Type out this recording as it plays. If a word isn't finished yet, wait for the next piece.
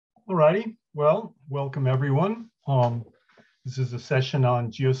All righty. Well, welcome everyone. This is a session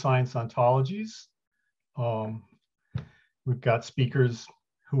on geoscience ontologies. We've got speakers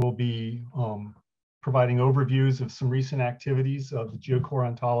who will be providing overviews of some recent activities of the GeoCore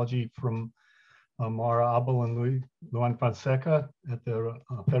ontology from Mara Abel and Luan Fonseca at the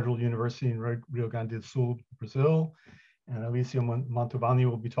Federal University in Rio Grande do Sul, Brazil. And Alicia Mantovani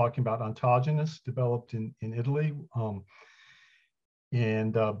will be talking about ontogynous, developed in Italy.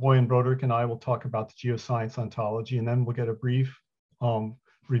 Boyan Broderick and I will talk about the geoscience ontology, and then we'll get a brief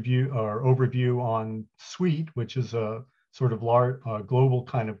review or overview on SWEET, which is a sort of large global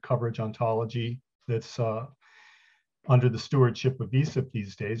kind of coverage ontology that's under the stewardship of ESIP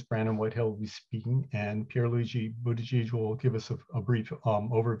these days. Brandon Whitehill will be speaking, and Pierluigi Buttigieg will give us a brief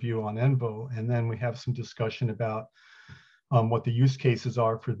overview on ENVO, and then we have some discussion about what the use cases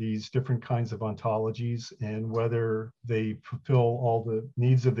are for these different kinds of ontologies and whether they fulfill all the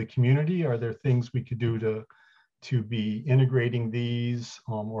needs of the community. Are there things we could do to be integrating these,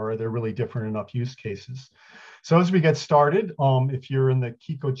 or are there really different enough use cases? So as we get started, if you're in the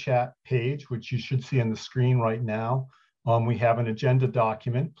Kiko chat page, which you should see on the screen right now, we have an agenda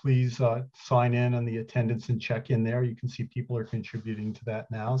document. Please sign in on the attendance and check in there. You can see people are contributing to that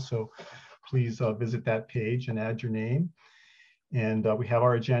now. So please visit that page and add your name. And we have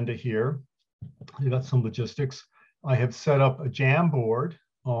our agenda here. We got some logistics. I have set up a Jamboard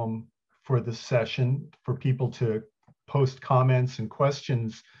for this session for people to post comments and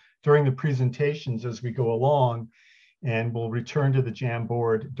questions during the presentations as we go along. And we'll return to the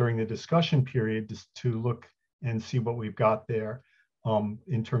Jamboard during the discussion period just to look and see what we've got there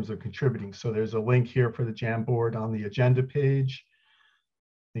in terms of contributing. So there's a link here for the Jamboard on the agenda page.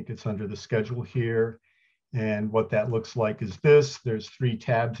 I think it's under the schedule here. And what that looks like is this. There's 3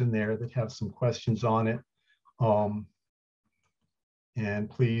 tabs in there that have some questions on it. And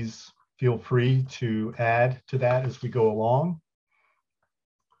please feel free to add to that as we go along.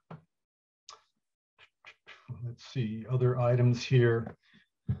 Let's see, other items here.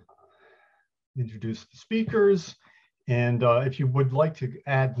 Introduce the speakers. And if you would like to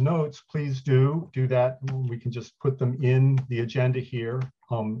add notes, please do that. We can just put them in the agenda here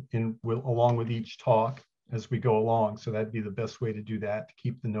along with each talk as we go along. So that'd be the best way to do that, to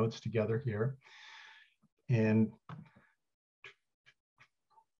keep the notes together here. And I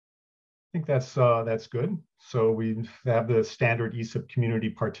think that's good. So we have the standard ESIP community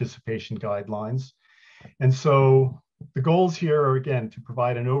participation guidelines. And so the goals here are, again, to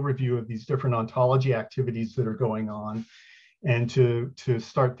provide an overview of these different ontology activities that are going on, and to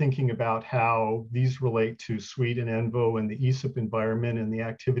start thinking about how these relate to SWEET and ENVO and the ESIP environment and the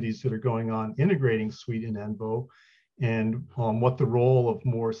activities that are going on integrating SWEET and ENVO, and what the role of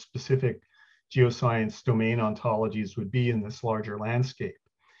more specific geoscience domain ontologies would be in this larger landscape.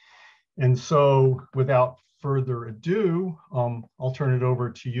 And so without further ado, I'll turn it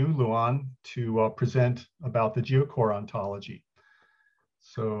over to you, Luan, to present about the GeoCore ontology.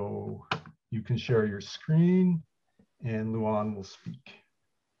 So you can share your screen, and Luan will speak.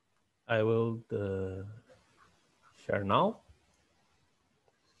 I will share now.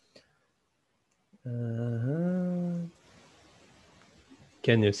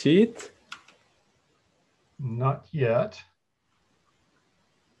 Can you see it? Not yet.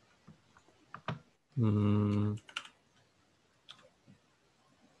 I'll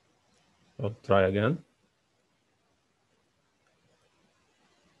try again.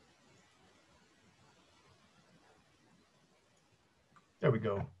 There we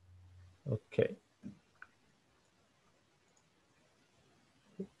go. Okay.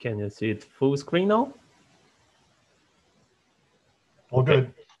 Can you see it full screen now? All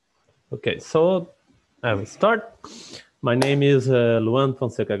good. Okay, so I will start. My name is Luan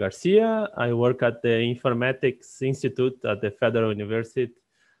Fonseca Garcia. I work at the Informatics Institute at the Federal University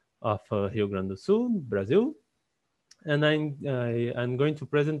of Rio Grande do Sul, Brazil. And I'm going to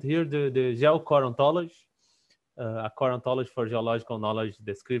present here the GeoCore ontology, a core ontology for geological knowledge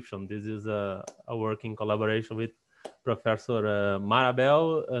description. This is a work in collaboration with Professor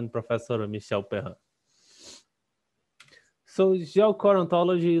Marabel and Professor Michel Perrin. So GeoCore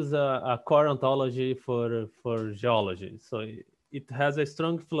ontology is a core ontology for geology. So it has a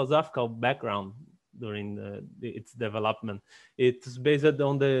strong philosophical background during its development. It's based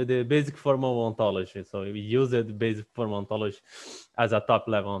on the basic formal ontology. So we use the basic formal ontology as a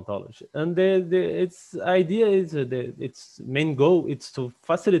top-level ontology. And its idea is its main goal is to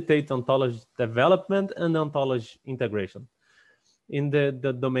facilitate ontology development and ontology integration in the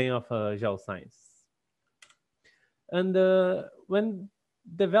domain of geoscience. And when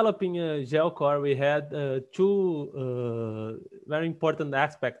developing a GeoCore, we had two very important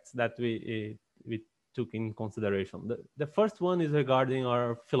aspects that we took in consideration. The first one is regarding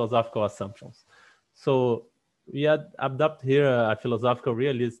our philosophical assumptions. So we adopt here a philosophical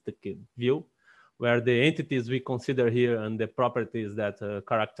realistic view, where the entities we consider here and the properties that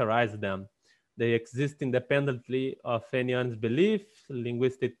characterize them, they exist independently of any honest belief,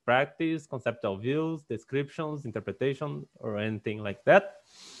 linguistic practice, conceptual views, descriptions, interpretation, or anything like that.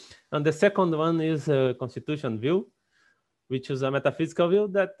 And the second one is a constitution view, which is a metaphysical view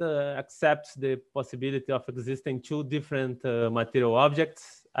that accepts the possibility of existing two different material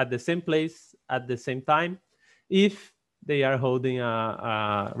objects at the same place at the same time, if they are holding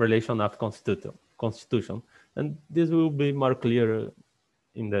a relation of constitution. And this will be more clear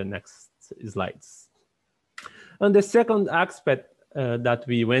in the next slides. And the second aspect that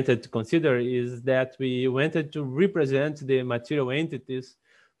we wanted to consider is that we wanted to represent the material entities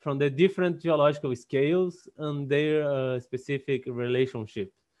from the different geological scales and their specific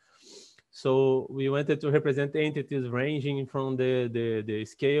relationship. So we wanted to represent entities ranging from the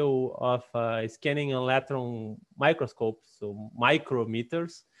scale of scanning electron microscopes, so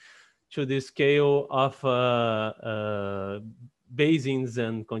micrometers, to the scale of basins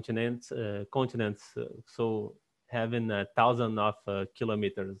and continents, so having 1,000 of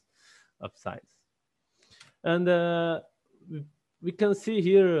kilometers of size. And we can see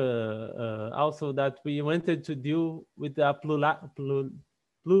here also that we wanted to deal with the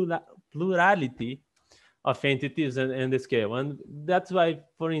plurality of entities and the scale. And that's why,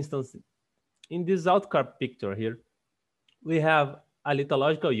 for instance, in this outcrop picture here, we have a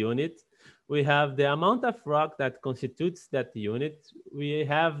lithological unit. We have the amount of rock that constitutes that unit. We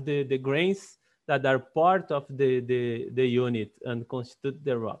have the grains that are part of the unit and constitute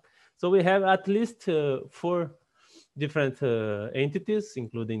the rock. So we have at least 4 different entities,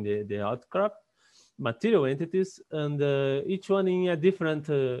 including the outcrop, material entities, and each one in a different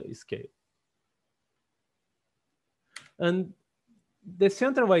scale. And the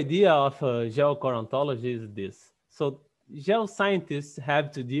central idea of GeoCore ontology is this. So geoscientists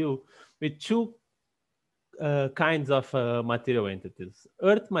have to deal with 2 kinds of material entities: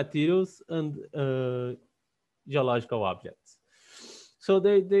 earth materials and geological objects. So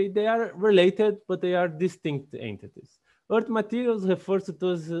they are related, but they are distinct entities. Earth materials refers to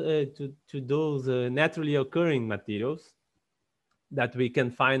those naturally occurring materials that we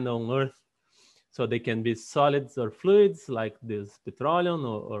can find on Earth. So they can be solids or fluids like this petroleum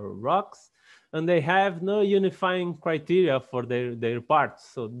or rocks, and they have no unifying criteria for their parts.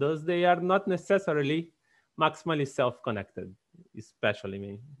 So thus they are not necessarily maximally self-connected,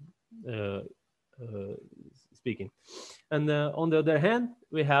 especially speaking. And on the other hand,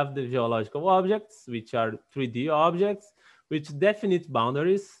 we have the geological objects, which are 3D objects with definite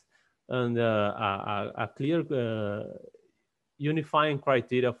boundaries and a clear unifying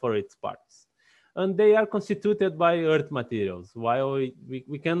criteria for its parts. And they are constituted by earth materials, while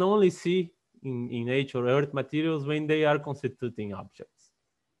we can only see in nature earth materials when they are constituting objects.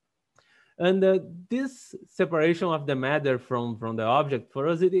 And this separation of the matter from the object, for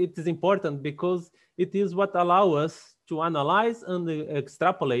us, it is important because it is what allows us to analyze and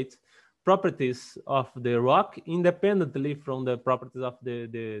extrapolate properties of the rock independently from the properties of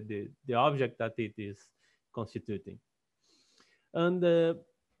the object that it is constituting. And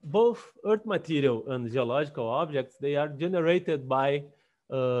both earth material and geological objects, they are generated by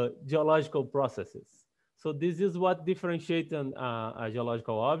geological processes. So this is what differentiates a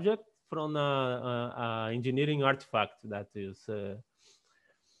geological object from an engineering artifact that is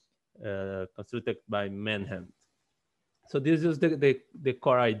constructed by manhand. So this is the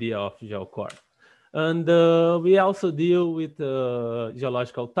core idea of GeoCore. And we also deal with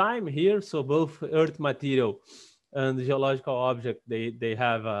geological time here. So both earth material and geological object, they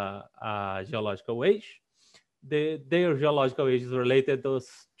have a geological age. Their geological age is related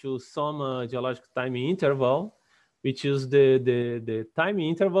to some geological time interval, which is the time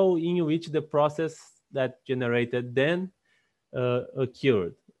interval in which the process that generated then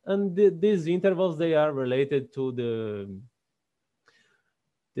occurred. And these intervals, they are related to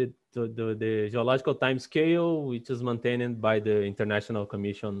the geological time scale, which is maintained by the International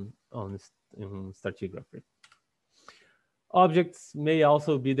Commission on Stratigraphy. Objects may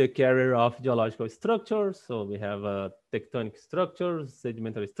also be the carrier of geological structures. So we have tectonic structures,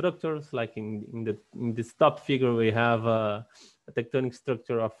 sedimentary structures, like in this top figure, we have a tectonic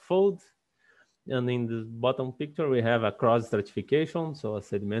structure of fold. And in the bottom picture, we have a cross stratification, so a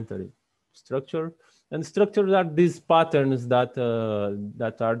sedimentary structure. And structures are these patterns that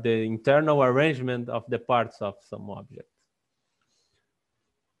are the internal arrangement of the parts of some object.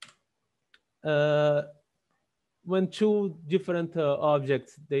 when two different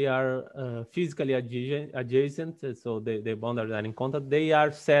objects, they are physically adjacent, so the boundaries are in contact, they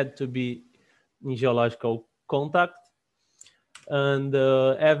are said to be in geological contact. And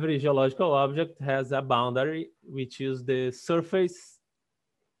every geological object has a boundary, which is the surface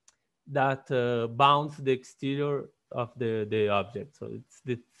that bounds the exterior of the object. So it's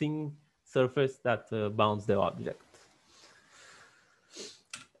the thin surface that bounds the object.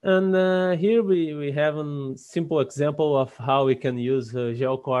 And here we have a simple example of how we can use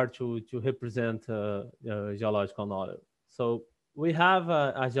GeoCore to represent geological knowledge. So we have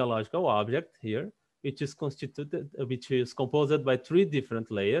a geological object here, which is composed by 3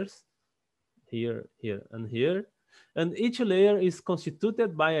 different layers, here, here, and here. And each layer is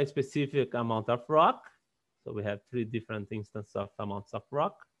constituted by a specific amount of rock. So we have 3 different instances of amounts of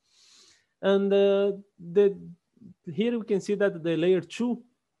rock. And here we can see that the layer 2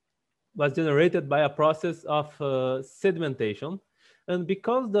 was generated by a process of sedimentation. And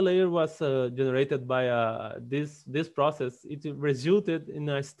because the layer was generated by this process, it resulted in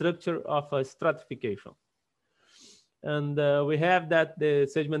a structure of stratification. And we have that the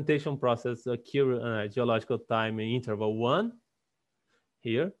sedimentation process occur in a geological time interval 1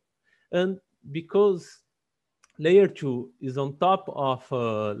 here. And because layer 2 is on top of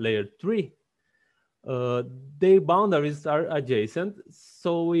layer 3, their boundaries are adjacent.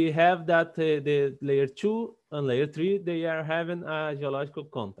 So we have that the layer 2 and layer 3, they are having a geological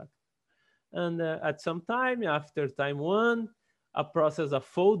contact. And at some time, after time 1, a process of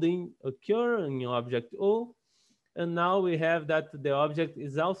folding occurs in object O. And now we have that the object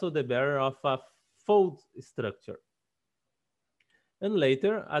is also the bearer of a fold structure. And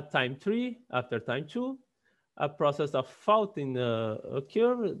later, at time 3, after time 2, a process of faulting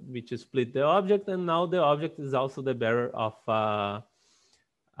occurs, which split the object, and now the object is also the bearer of a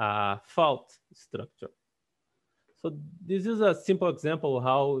fault structure. So this is a simple example of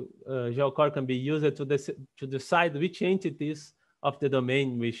how GeoCore can be used to decide which entities of the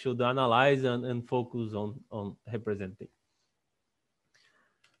domain we should analyze and focus on representing.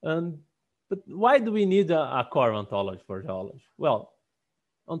 But why do we need a core ontology for geology? Well,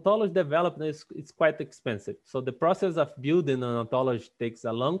 ontology development is quite expensive. So the process of building an ontology takes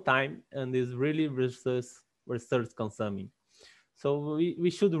a long time and is really resource consuming. So we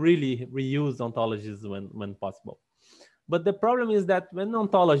should really reuse ontologies when possible. But the problem is that when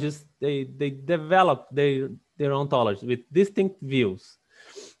ontologists, they develop their ontology with distinct views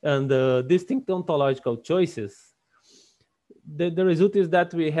and distinct ontological choices, the result is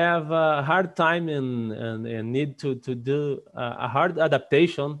that we have a hard time and need to do a hard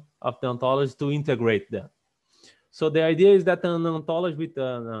adaptation of the ontology to integrate them. So the idea is that an ontology with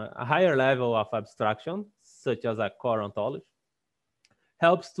a higher level of abstraction, such as a core ontology,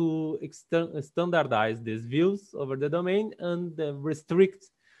 helps to standardize these views over the domain and restrict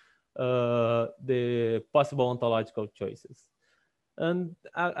the possible ontological choices. And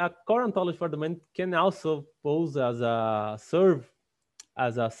a core ontology for the domain can also pose serve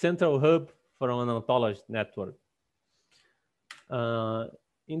as a central hub for an ontology network.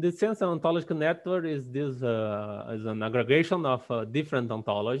 In the sense, an ontological network is an aggregation of different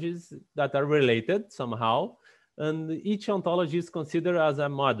ontologies that are related somehow, and each ontology is considered as a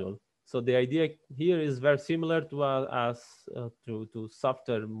module. So the idea here is very similar to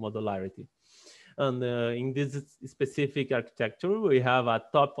software modularity. And in this specific architecture, we have a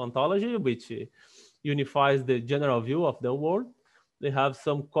top ontology, which unifies the general view of the world. We have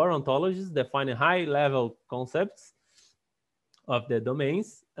some core ontologies defining high-level concepts of the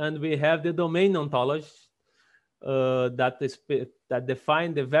domains. And we have the domain ontology that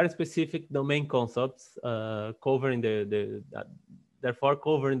define the very specific domain concepts, covering therefore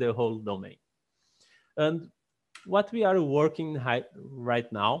covering the whole domain. And what we are working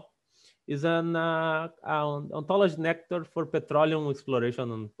right now is an ontology network for petroleum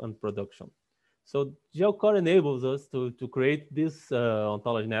exploration and production. So GeoCore enables us to create this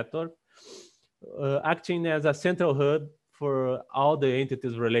ontology network, acting as a central hub for all the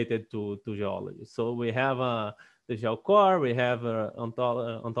entities related to geology. So we have the GeoCore, we have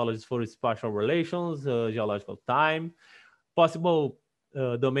ontologies for spatial relations, geological time, possible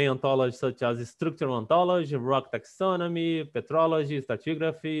domain ontology such as structural ontology, rock taxonomy, petrology,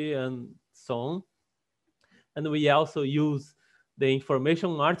 stratigraphy, and so on. And we also use the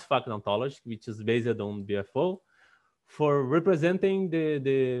information artifact ontology, which is based on BFO, for representing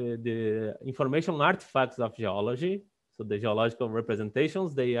the information artifacts of geology. So the geological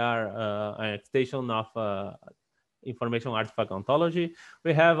representations, they are an extension of information artifact ontology.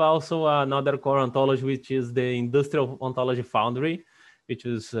 We have also another core ontology, which is the industrial ontology foundry, which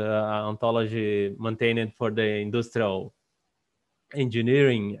is ontology maintained for the industrial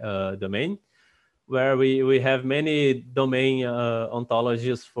engineering domain, where we have many domain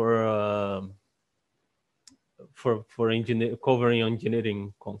ontologies for covering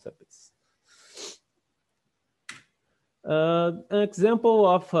engineering concepts. An example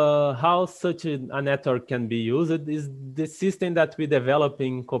of how such a network can be used is the system that we develop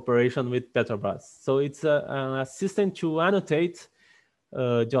in cooperation with Petrobras. So it's a system to annotate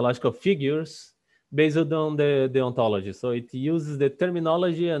geological figures based on the ontology. So it uses the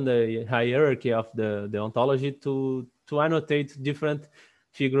terminology and the hierarchy of the ontology to annotate different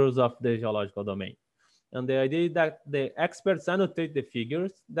figures of the geological domain. And the idea is that the experts annotate the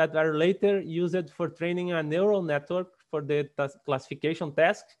figures that are later used for training a neural network for the classification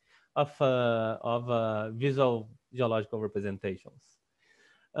task of visual geological representations.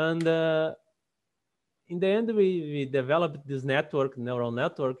 And in the end, we developed this neural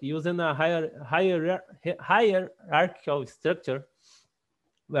network, using a hierarchical structure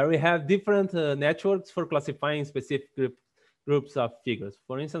where we have different networks for classifying specific groups of figures.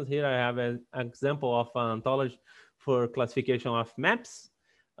 For instance, here I have an example of an ontology for classification of maps,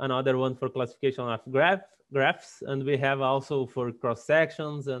 another one for classification of graphs, and we have also for cross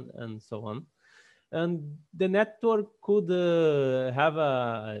sections and so on. And the network could the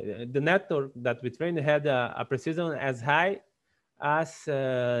network that we trained had a precision as high as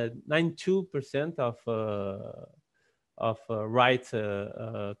 92% of right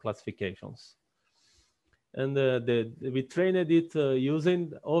classifications. And we trained it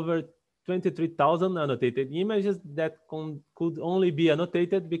using over 23,000 annotated images that could only be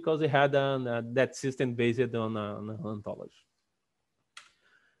annotated because we had that system based on an ontology.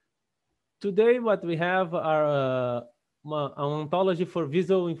 Today, what we have are an ontology for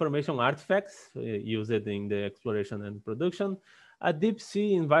visual information artifacts used in the exploration and production, a deep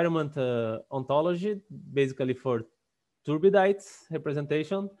sea environment ontology, basically for turbidites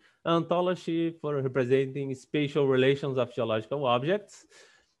representation, an ontology for representing spatial relations of geological objects,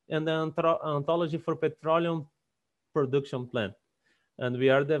 and an ontology for petroleum production plant. And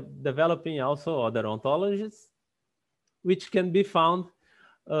we are developing also other ontologies, which can be found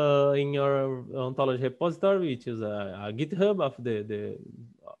in your ontology repository, which is a GitHub of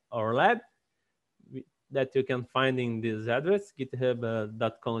our lab, that you can find in this address,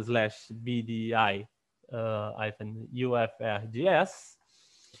 github.com/bdi-ufrgs.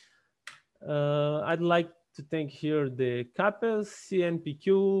 I'd like to thank here the CAPES,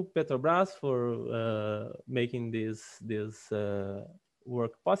 CNPq, Petrobras for making this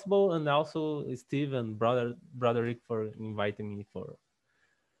work possible, and also Steve and Broderick for inviting me for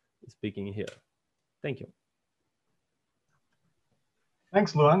speaking here. Thank you.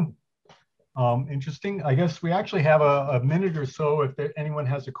 Thanks, Luan. Interesting. I guess we actually have a minute or so if anyone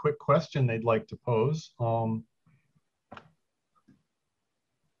has a quick question they'd like to pose.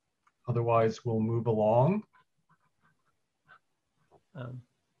 Otherwise, we'll move along.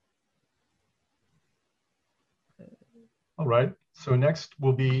 All right. So next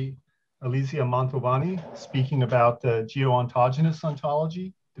will be Alicia Mantovani speaking about the geo-ontogenous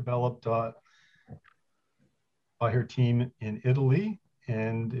ontology developed by her team in Italy.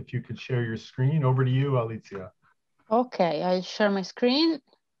 And if you could share your screen, over to you, Alicia. Okay, I'll share my screen.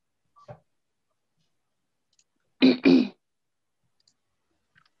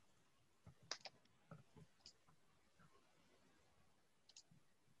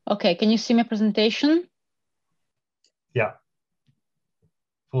 Okay, can you see my presentation? Yeah,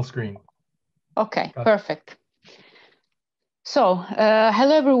 full screen. Okay, perfect. So,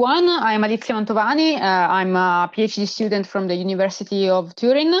 hello everyone, I'm Alicia Mantovani. I'm a PhD student from the University of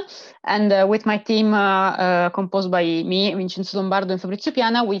Turin, and with my team composed by me, Vincenzo Lombardo and Fabrizio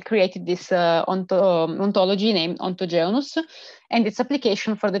Piana, we created this ontology named OntoGeonus and its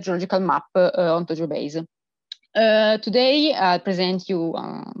application for the geological map OntoGeoBase. Today, I'll present you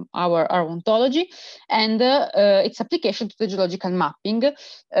our ontology and its application to the geological mapping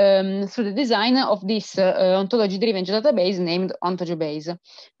through the design of this ontology-driven database named OntoGeoBase.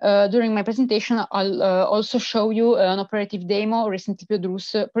 During my presentation, I'll also show you an operative demo recently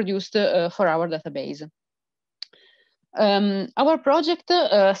produced for our database. Our project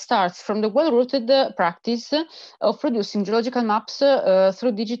starts from the well-rooted practice of producing geological maps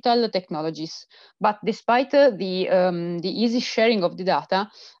through digital technologies. But despite the easy sharing of the data,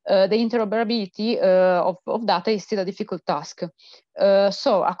 the interoperability of data is still a difficult task.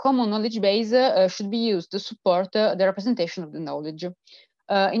 So a common knowledge base should be used to support the representation of the knowledge.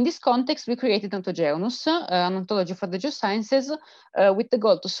 In this context, we created OntoGeoNus, an ontology for the geosciences, with the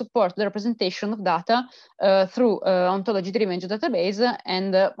goal to support the representation of data through ontology-driven geodatabase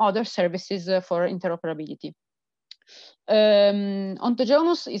and other services for interoperability.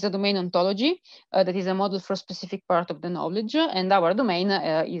 OntoGeoNus is a domain ontology that is a model for a specific part of the knowledge, and our domain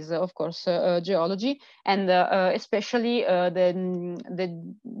is, of course, geology, and especially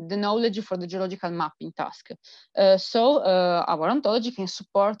the knowledge for the geological mapping task. So our ontology can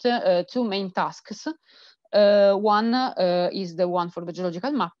support two main tasks. One is the one for the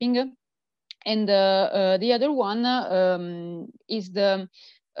geological mapping, and the other one is the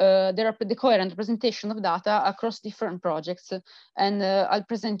coherent representation of data across different projects. And I'll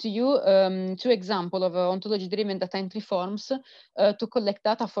present to you two examples of ontology-driven data entry forms to collect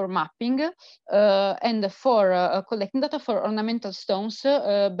data for mapping and for collecting data for ornamental stones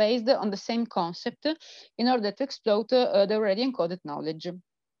based on the same concept in order to exploit the already encoded knowledge.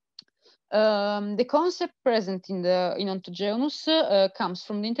 The concept present in OntoGeoNus comes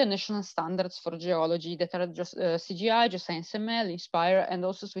from the international standards for geology that are just CGI, GeoScience ML, Inspire, and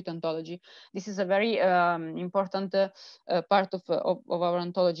also Sweet Ontology. This is a very important part of our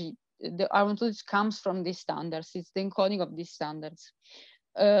ontology. Our ontology comes from these standards. It's the encoding of these standards.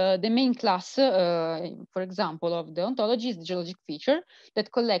 The main class, for example, of the ontology is the geologic feature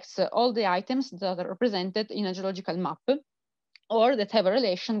that collects all the items that are represented in a geological map, or that have a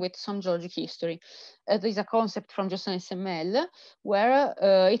relation with some geologic history. There is a concept from GeoScience ML where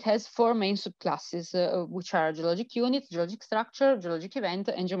it has four main subclasses, which are geologic unit, geologic structure, geologic event,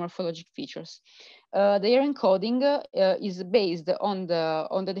 and geomorphologic features. Their encoding is based on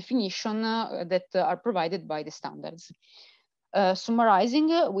the definition that are provided by the standards. Summarizing,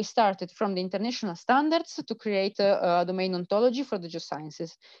 we started from the international standards to create a domain ontology for the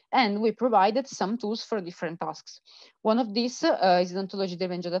geosciences, and we provided some tools for different tasks. One of these is the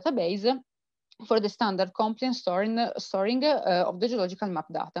ontology-driven geodatabase for the standard compliant storing of the geological map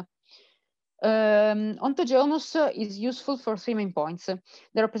data. OntoGeoNus is useful for three main points: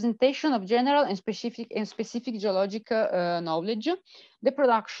 the representation of general and specific geologic knowledge, the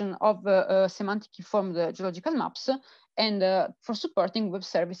production of semantic informed geological maps, and for supporting web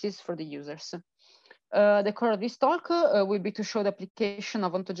services for the users. The core of this talk will be to show the application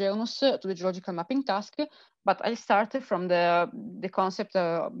of OntoGeoNus to the geological mapping task, but I'll start from the concept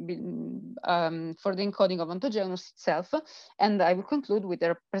for the encoding of OntoGeoNus itself, and I will conclude with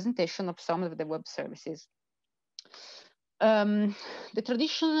the presentation of some of the web services. The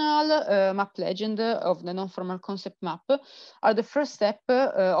traditional map legend of the non-formal concept map are the first step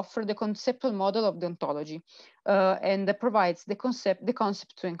for the conceptual model of the ontology, and provides the concept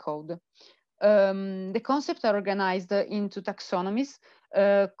to encode. The concepts are organized into taxonomies,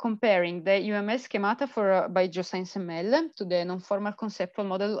 comparing the UML schemata by GeoScience ML to the non-formal conceptual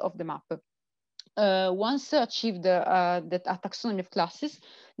model of the map. Once achieved a taxonomy of classes,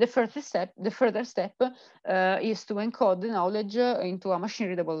 the further step is to encode the knowledge into a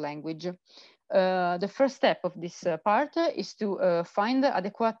machine-readable language. The first step of this part is to find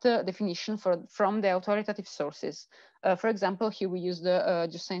adequate definition from the authoritative sources. For example, here we use the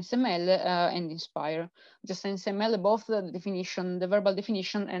GeoScience ML and Inspire. GeoScience ML, both the definition, the verbal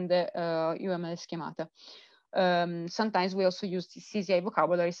definition, and the UML schemata. Sometimes we also use CCI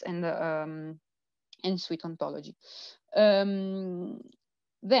vocabularies and Sweet Ontology.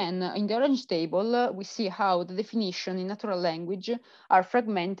 Then in the orange table, we see how the definition in natural language are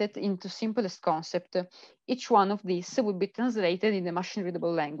fragmented into simplest concept. Each one of these will be translated in the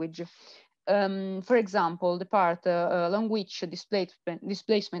machine-readable language. For example, the part along which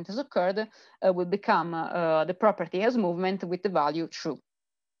displacement has occurred will become the property as movement with the value true.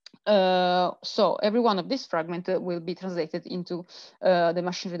 So every one of these fragments will be translated into the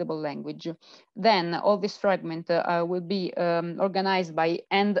machine-readable language. Then all this fragment will be organized by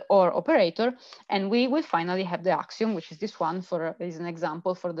and/or operator, and we will finally have the axiom, which is this one is an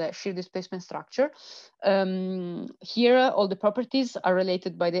example for the shear displacement structure. Here, all the properties are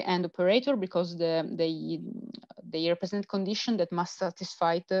related by the and operator because they represent condition that must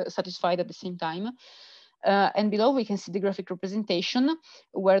satisfied at the same time. And below we can see the graphic representation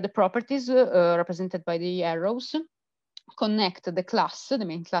where the properties represented by the arrows connect the class, the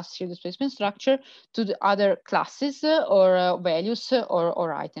main class shear displacement structure, to the other classes or values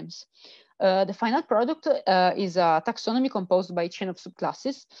or items. The final product is a taxonomy composed by a chain of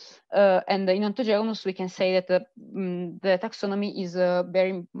subclasses. And in OntoGeoNus, we can say that the taxonomy is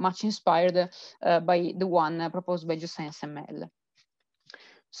very much inspired by the one proposed by GeoScience ML.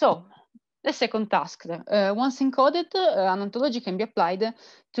 So The second task, once encoded, an ontology can be applied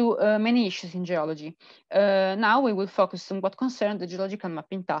to many issues in geology. Now we will focus on what concerns the geological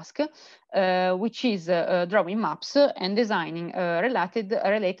mapping task, which is drawing maps and designing a related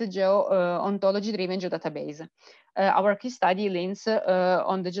ontology-driven geodatabase. Our case study leans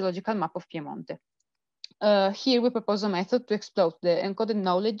on the geological map of Piemonte. Here we propose a method to exploit the encoded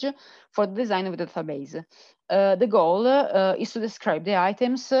knowledge for the design of the database. The goal is to describe the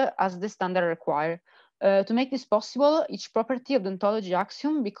items as the standard require. To make this possible, each property of the ontology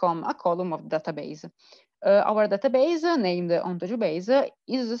axiom become a column of the database. Our database, named OntoGeoBase,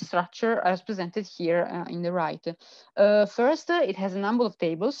 is a structure as presented here in the right. First, it has a number of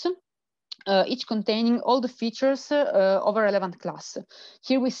tables, each containing all the features of a relevant class.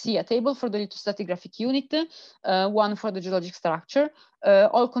 Here we see a table for the lithostratigraphic unit, one for the geologic structure,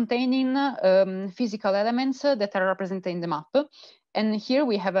 all containing physical elements that are represented in the map. And here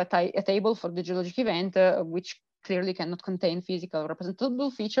we have a table for the geologic event, which clearly cannot contain physical representable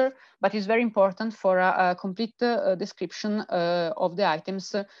feature, but is very important for a complete description of the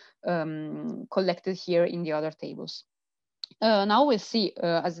items collected here in the other tables. Now we'll see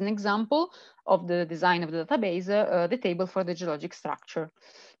as an example of the design of the database, the table for the geologic structure.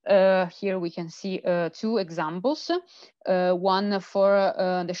 Here we can see two examples, one for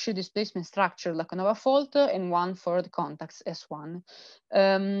the shear displacement structure Lacanova fault and one for the contacts S1.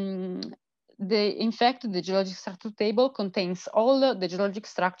 In fact, the geologic structure table contains all the geologic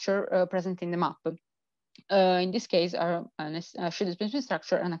structure present in the map. In this case, are a shear displacement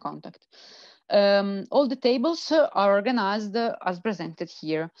structure and a contact. All the tables are organized as presented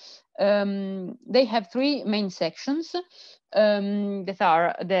here. They have three main sections that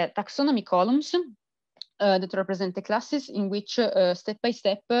are the taxonomy columns that represent the classes in which step by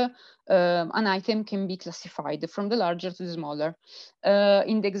step an item can be classified from the larger to the smaller.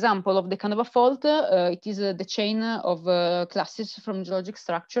 In the example of the Canova fault, it is the chain of classes from geologic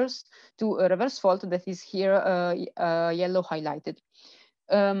structures to a reverse fault that is here yellow highlighted.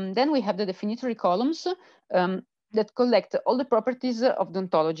 Then we have the definitory columns that collect all the properties of the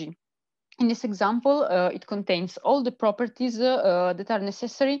ontology. In this example, it contains all the properties that are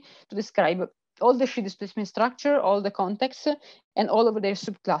necessary to describe all the shear displacement structure, all the contexts, and all of their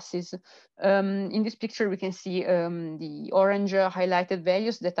subclasses. In this picture, we can see the orange highlighted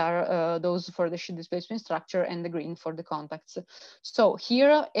values that are those for the shear displacement structure and the green for the contacts. So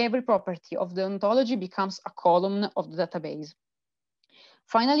here, every property of the ontology becomes a column of the database.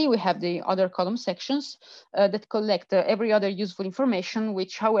 Finally, we have the other column sections that collect every other useful information,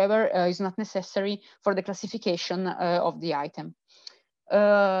 which, however, is not necessary for the classification of the item.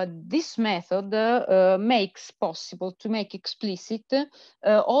 This method makes possible to make explicit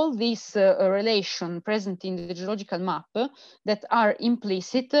all these relations present in the geological map that are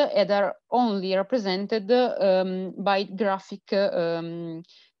implicit and are only represented by graphic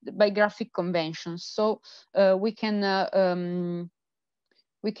conventions. So we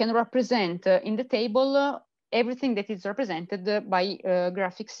can represent in the table everything that is represented by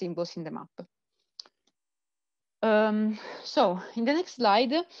graphic symbols in the map. So in the next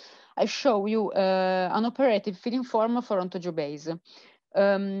slide, I show you an operative filling form for OntoGeoBase.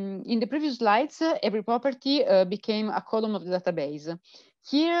 In the previous slides, every property became a column of the database.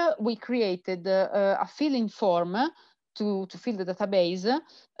 Here we created a filling form to fill the database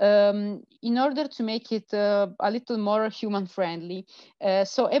in order to make it a little more human friendly.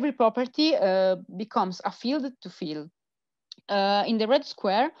 So every property becomes a field to fill. In the red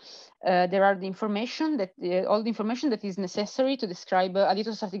square, there are the information that all the information that is necessary to describe a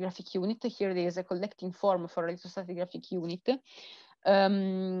lithostratigraphic unit. Here there is a collecting form for a lithostratigraphic unit.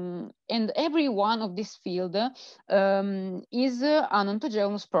 And every one of this field is an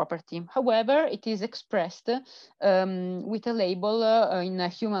ontogeneous property. However, it is expressed with a label in a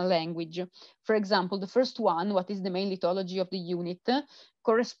human language. For example, the first one, what is the main lithology of the unit,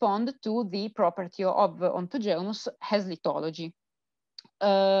 correspond to the property of ontogeneous has lithology.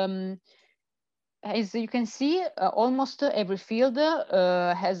 As you can see, almost every field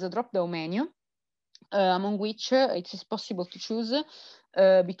has a drop-down menu, among which it is possible to choose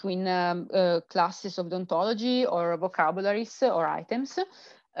between classes of the ontology or vocabularies or items.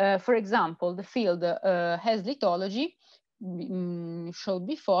 For example, the field has lithology, showed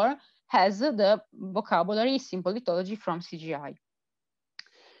before, has the vocabulary simple lithology from CGI.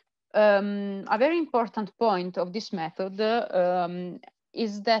 A very important point of this method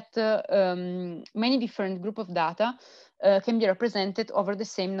is that many different groups of data can be represented over the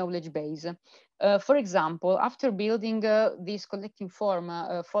same knowledge base. For example, after building this collecting form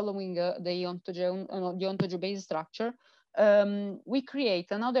following the OntoGeoBase structure, we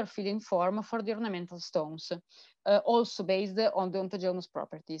create another filling form for the ornamental stones, also based on the ontogeneous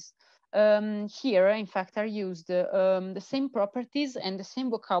properties. Here, in fact, are used the same properties and the same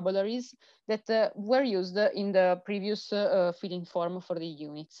vocabularies that were used in the previous filling form for the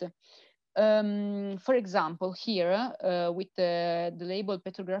units. For example, here with the label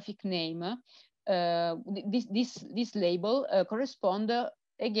petrographic name, this label corresponds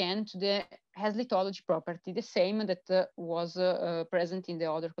again to the has lithology property, the same that was present in the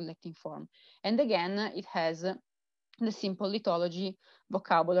other collecting form. And again, it has the simple lithology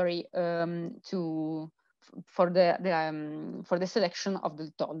vocabulary for the selection of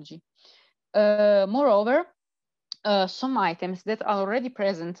the lithology. Moreover, some items that are already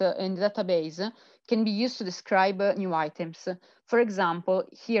present in the database can be used to describe new items. For example,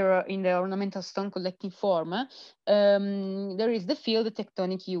 here in the ornamental stone collecting form, there is the field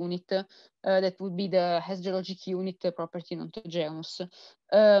tectonic unit that would be the has geologic unit property in ontogeneous.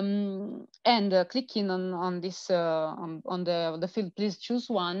 And clicking on this on the field, please choose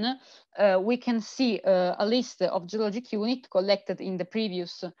one. We can see a list of geologic units collected in the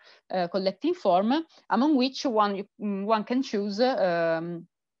previous collecting form, among which one can choose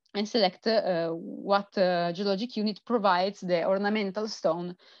and select what geologic unit provides the ornamental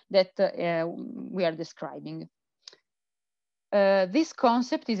stone that we are describing. This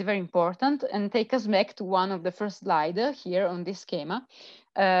concept is very important and take us back to one of the first slides here on this schema.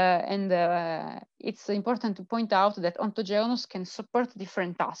 It's important to point out that ontogeneous can support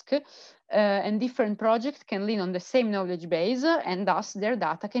different tasks and different projects can lean on the same knowledge base, and thus their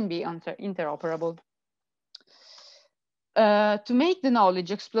data can be interoperable. To make the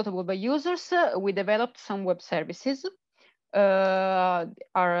knowledge exploitable by users, we developed some web services are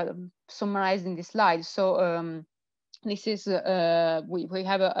summarized in this slide. So this is, we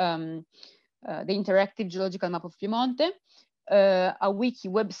have the interactive geological map of Piemonte, a wiki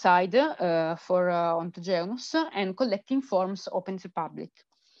website for ontogeneous, and collecting forms open to public.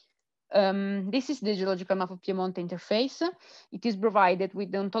 This is the geological map of Piemonte interface. It is provided with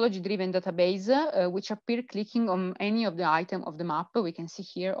the ontology-driven database, which appear clicking on any of the item of the map. We can see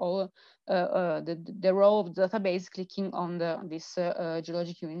here all the row of the database clicking on this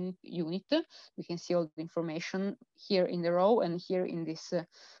geologic unit. We can see all the information here in the row and here in this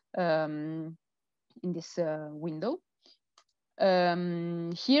window.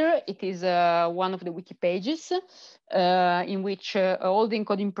 Here it is one of the wiki pages in which all the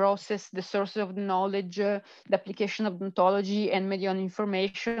encoding process, the sources of the knowledge, the application of ontology and median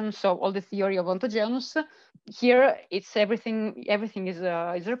information, so all the theory of ontogeneous. Here it's everything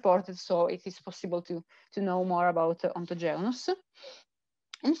is reported, so it is possible to know more about ontogeneous.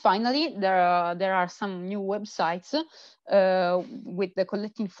 And finally, there are some new websites with the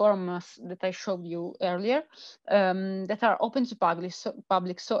collecting forms that I showed you earlier that are open to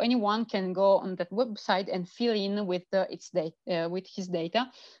public. So anyone can go on that website and fill in with its data, with his data,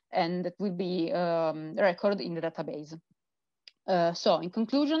 and that will be recorded in the database. So in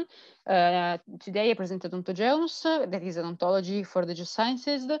conclusion, today I presented ontogeneous, that is an ontology for the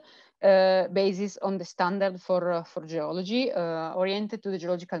geosciences, basis on the standard for geology, oriented to the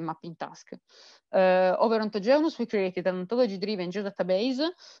geological mapping task. Over ontogeneous, we created an ontology-driven geodatabase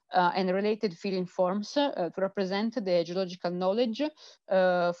and related filling forms to represent the geological knowledge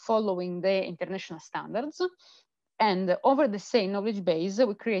following the international standards. And over the same knowledge base,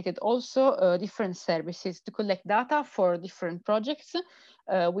 we created also different services to collect data for different projects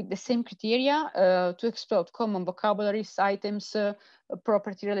with the same criteria to exploit common vocabularies, items,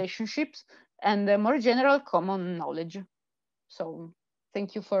 property relationships, and more general common knowledge. So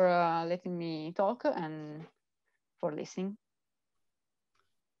thank you for letting me talk and for listening.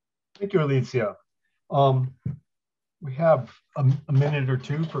 Thank you, Alicia. We have a minute or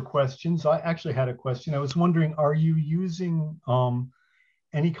two for questions. I actually had a question. I was wondering, are you using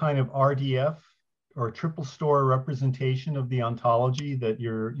any kind of RDF or triple store representation of the ontology that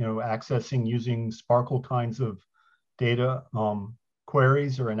you're accessing using Sparkle kinds of data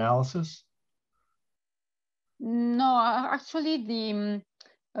queries or analysis? No, actually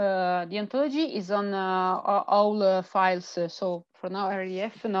the ontology is on all files. So for now,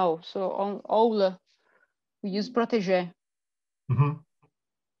 RDF, no. So on all we use Protégé. Mm-hmm.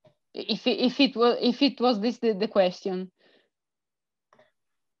 If it was this the question.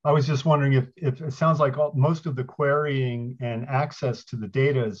 I was just wondering if it sounds like most of the querying and access to the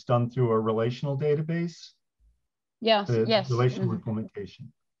data is done through a relational database. Yes. Yes. Relational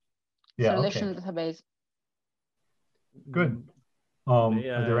implementation. Yeah. It's a relational database. Good. Are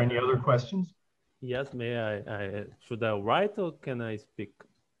there any other questions? Yes. May I should I write or can I speak?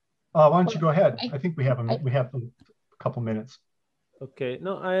 Why don't you go ahead? I think we have a couple minutes. Okay.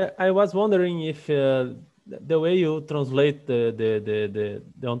 No, I was wondering if the way you translate the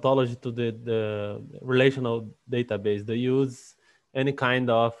ontology to the relational database, do you use any kind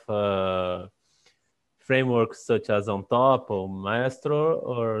of frameworks such as OnTop or Maestro,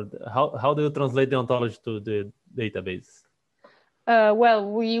 or how do you translate the ontology to the database? Well,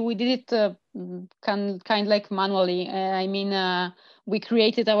 we did it kind like manually. I mean, we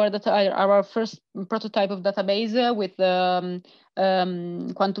created our first prototype of database with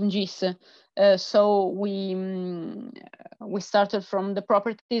Quantum GIS. So we started from the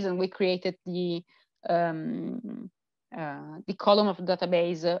properties and we created the column of the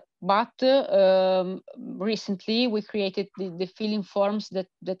database. But recently we created the filling forms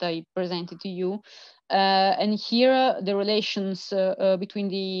that I presented to you. And here the relations between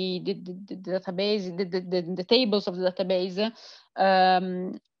the database, the tables of the database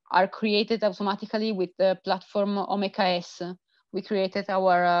are created automatically with the platform OmeKS. We created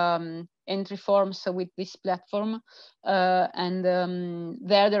our entry forms with this platform, and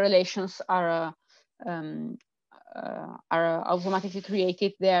there the relations are automatically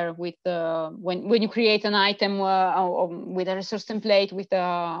created there with when you create an item with a resource template with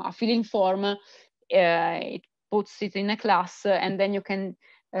a filling form. It puts it in a class, and then you can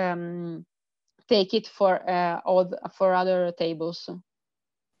take it for other tables.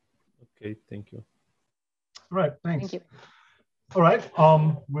 Okay, thank you. All right, thanks. Thank you. All right,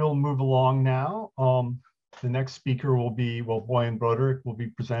 we'll move along now. The next speaker will be, well, Boyan Broderick will be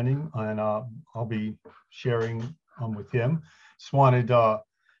presenting, and I'll be sharing with him. Just wanted,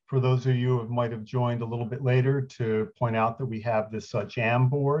 for those of you who might have joined a little bit later, to point out that we have this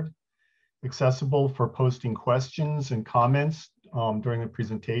Jamboard accessible for posting questions and comments during the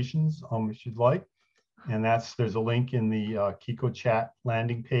presentations, if you'd like. And there's a link in the Kiko chat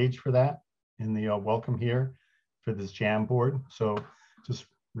landing page for that, in the welcome here for this Jamboard. So just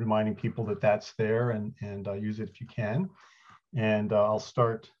reminding people that that's there, and use it if you can. And I'll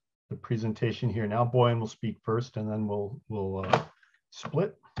start the presentation here now. Boyan will speak first, and then we'll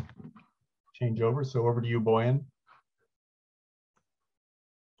split, change over. So over to you, Boyan.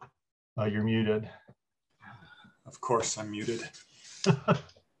 You're muted. Of course, I'm muted.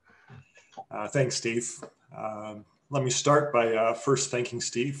 Thanks, Steve. Let me start by first thanking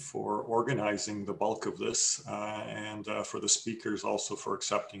Steve for organizing the bulk of this, and for the speakers also for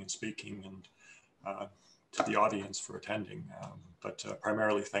accepting and speaking, and to the audience for attending. But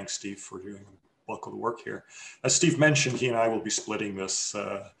primarily thanks, Steve, for doing the bulk of the work here. As Steve mentioned, he and I will be splitting this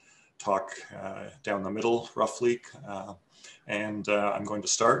talk down the middle, roughly, and I'm going to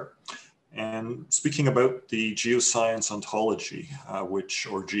start. And speaking about the GeoScience Ontology, or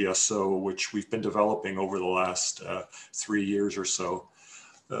GSO, which we've been developing over the last 3 years or so.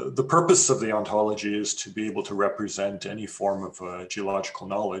 The purpose of the ontology is to be able to represent any form of geological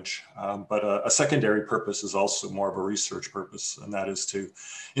knowledge, but a secondary purpose is also more of a research purpose, and that is to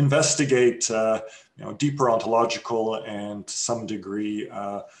investigate deeper ontological and to some degree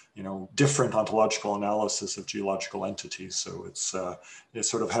different ontological analysis of geological entities. So it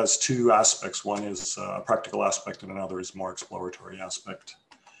sort of has two aspects. One is a practical aspect, and another is more exploratory aspect.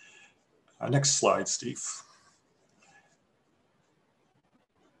 Next slide, Steve.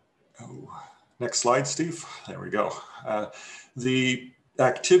 Oh, next slide, Steve. There we go. The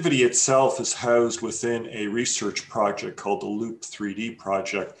activity itself is housed within a research project called the Loop 3D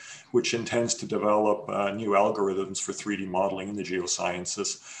project, which intends to develop new algorithms for 3D modeling in the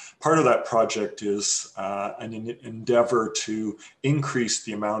geosciences. Part of that project is an endeavor to increase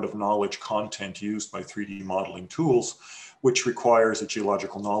the amount of knowledge content used by 3D modeling tools, which requires a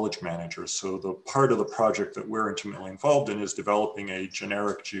geological knowledge manager. So the part of the project that we're intimately involved in is developing a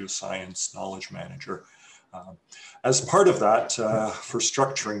generic geoscience knowledge manager. As part of that, for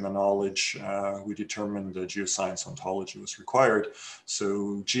structuring the knowledge, we determined the geoscience ontology was required.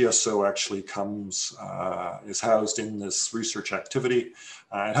 So GSO actually is housed in this research activity.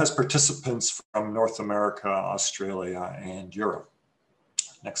 It has participants from North America, Australia, and Europe.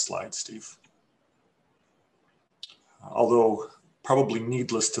 Next slide, Steve. Although probably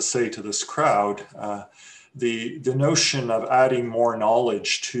needless to say to this crowd, the notion of adding more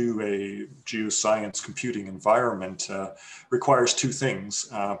knowledge to a geoscience computing environment requires two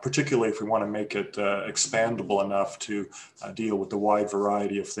things, particularly if we want to make it expandable enough to deal with the wide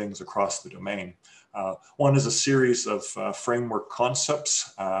variety of things across the domain. One is a series of framework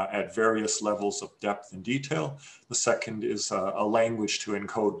concepts at various levels of depth and detail. The second is a language to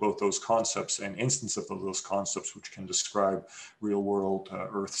encode both those concepts and instances of those concepts which can describe real-world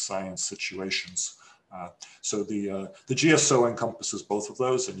earth science situations. So the GSO encompasses both of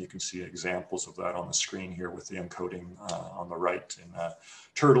those, and you can see examples of that on the screen here with the encoding on the right in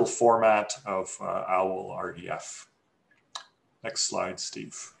turtle format of OWL RDF. Next slide,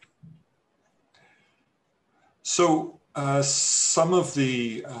 Steve. So some of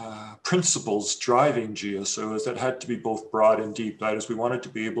the principles driving GSOs that had to be both broad and deep. That is, we wanted to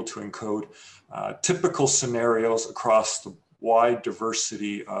be able to encode typical scenarios across the wide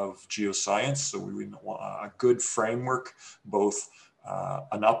diversity of geoscience. So we want a good framework, both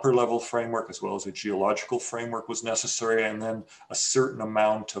an upper level framework as well as a geological framework was necessary, and then a certain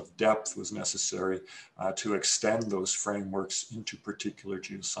amount of depth was necessary to extend those frameworks into particular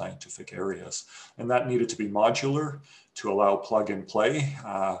geoscientific areas. And that needed to be modular to allow plug and play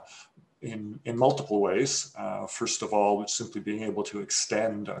in multiple ways. First of all, simply being able to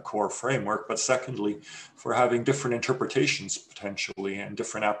extend a core framework, but secondly, for having different interpretations potentially and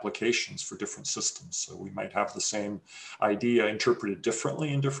different applications for different systems. So we might have the same idea interpreted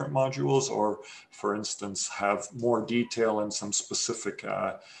differently in different modules, or for instance, have more detail in some specific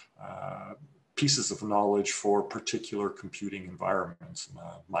pieces of knowledge for particular computing environments,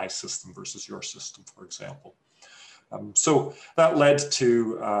 my system versus your system, for example. So that led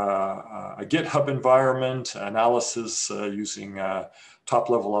to a GitHub environment, analysis using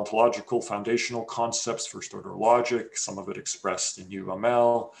top-level ontological foundational concepts, first-order logic, some of it expressed in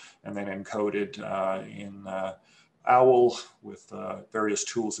UML, and then encoded in OWL with various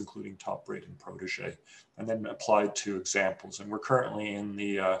tools, including TopRate and Protege, and then applied to examples. And we're currently in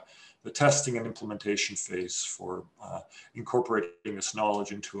the testing and implementation phase for incorporating this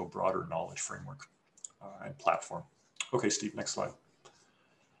knowledge into a broader knowledge framework and platform. Okay, Steve, next slide.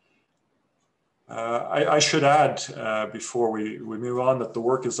 I should add before we move on that the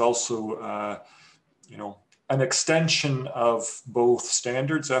work is also, an extension of both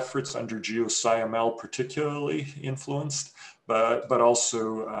standards efforts under GeoSciML particularly influenced, but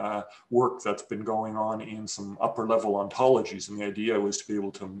also work that's been going on in some upper level ontologies. And the idea was to be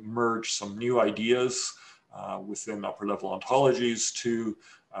able to merge some new ideas within upper level ontologies to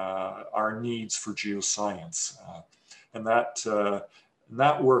our needs for geoscience. And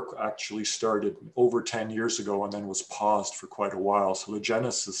that work actually started over 10 years ago and then was paused for quite a while. So the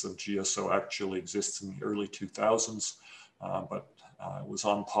genesis of GSO actually exists in the early 2000s, but it was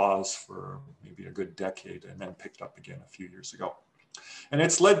on pause for maybe a good decade and then picked up again a few years ago. And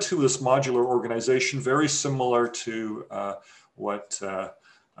it's led to this modular organization, very similar to what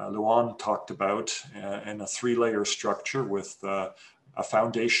Luan talked about, in a three-layer structure with a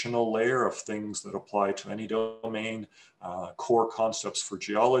foundational layer of things that apply to any domain, core concepts for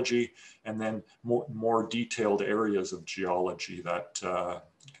geology, and then more detailed areas of geology that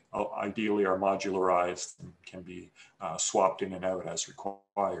ideally are modularized and can be swapped in and out as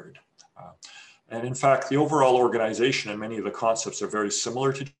required. And in fact, the overall organization and many of the concepts are very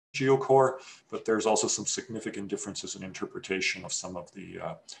similar to GeoCore, but there's also some significant differences in interpretation of some of the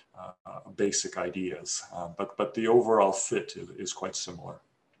basic ideas. But the overall fit is quite similar.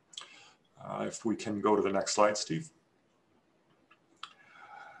 If we can go to the next slide, Steve.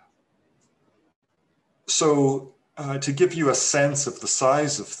 So to give you a sense of the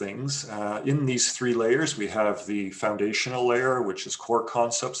size of things, in these three layers, we have the foundational layer, which is core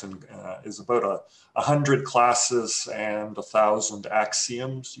concepts and is about 100 classes and 1,000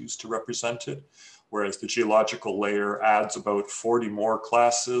 axioms used to represent it. Whereas the geological layer adds about 40 more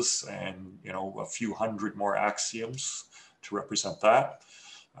classes and a few hundred more axioms to represent that.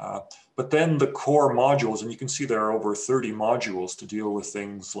 But then the core modules, and you can see there are over 30 modules to deal with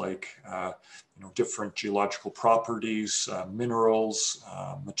things like different geological properties, minerals,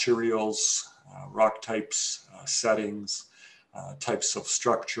 materials, rock types, settings, types of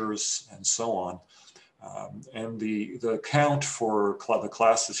structures, and so on. And the count for the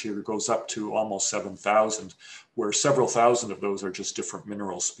classes here goes up to almost 7,000, where several thousand of those are just different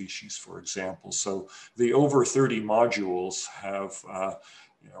mineral species, for example. So the over 30 modules have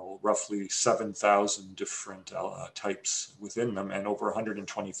roughly 7,000 different types within them and over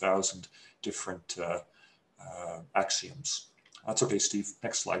 120,000 different axioms. That's okay, Steve.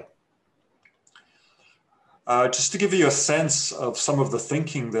 Next slide. Just to give you a sense of some of the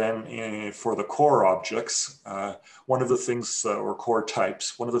thinking then for the core objects, one of the things, or core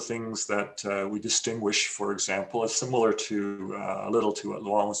types, one of the things that we distinguish, for example, is similar to a little to what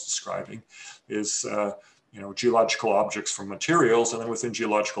Luan was describing, is geological objects from materials, and then within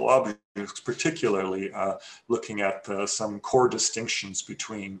geological objects, particularly looking at some core distinctions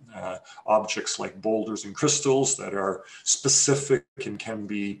between objects like boulders and crystals that are specific and can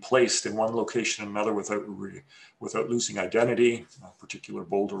be placed in one location and another without losing identity. A particular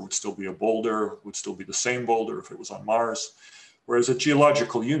boulder would still be a boulder, would still be the same boulder if it was on Mars, whereas a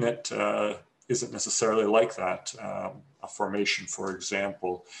geological unit isn't necessarily like that. A formation, for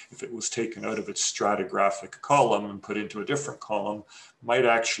example, if it was taken out of its stratigraphic column and put into a different column, might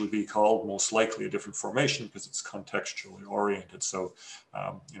actually be called most likely a different formation because it's contextually oriented. So,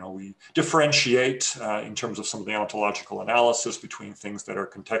 we differentiate in terms of some of the ontological analysis between things that are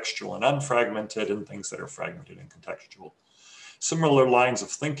contextual and unfragmented and things that are fragmented and contextual. Similar lines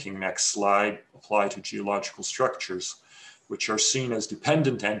of thinking, next slide, apply to geological structures, which are seen as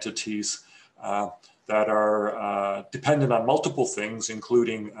dependent entities that are dependent on multiple things,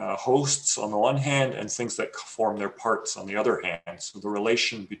 including hosts on the one hand and things that form their parts on the other hand. So the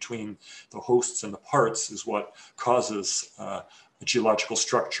relation between the hosts and the parts is what causes a geological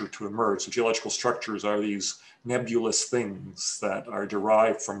structure to emerge. So geological structures are these nebulous things that are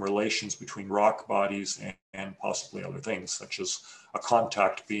derived from relations between rock bodies and possibly other things, such as a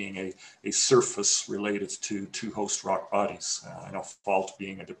contact being a surface related to two host rock bodies, and a fault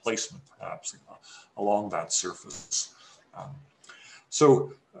being a displacement perhaps along that surface.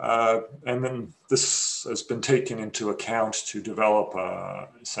 And then this has been taken into account to develop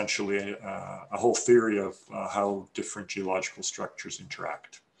essentially a whole theory of how different geological structures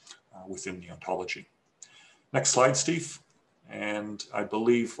interact within the ontology. Next slide, Steve. And I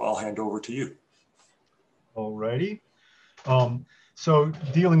believe I'll hand over to you. All righty. So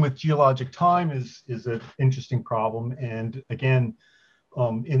dealing with geologic time is an interesting problem. And again,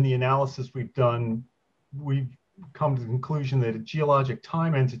 in the analysis we've done, we've come to the conclusion that geologic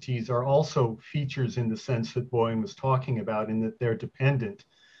time entities are also features in the sense that Boyan was talking about, in that they're dependent,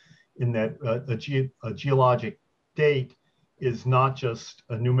 in that a geologic date is not just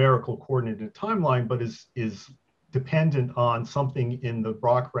a numerical coordinate in a timeline, but is dependent on something in the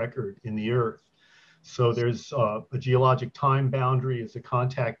rock record in the Earth. So there's a geologic time boundary as a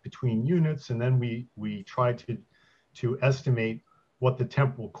contact between units, and then we try to estimate what the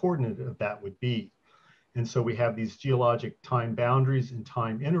temporal coordinate of that would be. And so we have these geologic time boundaries and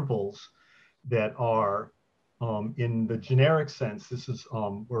time intervals that are, in the generic sense, this is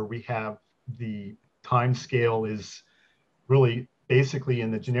where we have the time scale is really basically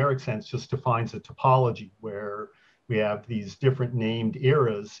in the generic sense just defines a topology where we have these different named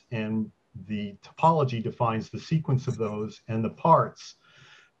eras, and the topology defines the sequence of those and the parts.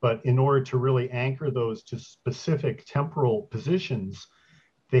 But in order to really anchor those to specific temporal positions,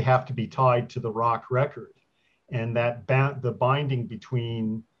 they have to be tied to the rock record. And that the binding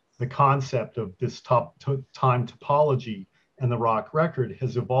between the concept of this time topology and the rock record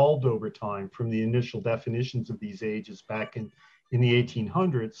has evolved over time from the initial definitions of these ages back in the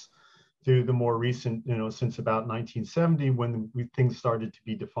 1800s to the more recent, since about 1970, when things started to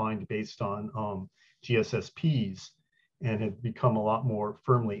be defined based on GSSPs and had become a lot more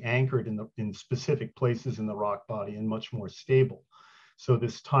firmly anchored in specific places in the rock body and much more stable. So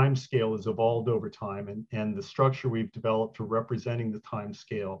this time scale has evolved over time, and the structure we've developed for representing the time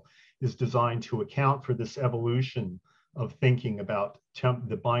scale is designed to account for this evolution of thinking about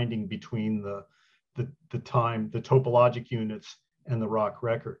the binding between the topologic units and the rock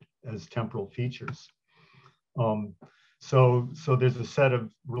record as temporal features. So there's a set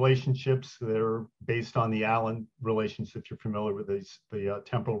of relationships that are based on the Allen relations, if you're familiar with the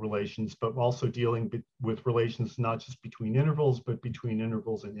temporal relations, but also dealing with relations not just between intervals, but between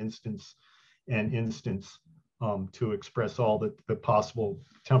intervals and instance to express all the possible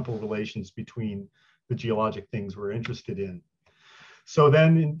temporal relations between the geologic things we're interested in. So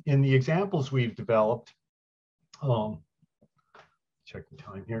then in the examples we've developed, check the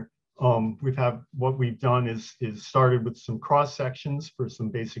time here. What we've done is started with some cross sections for some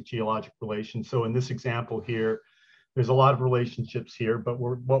basic geologic relations. So in this example here, there's a lot of relationships here, but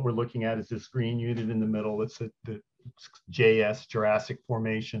what we're looking at is this green unit in the middle. It's the JS, Jurassic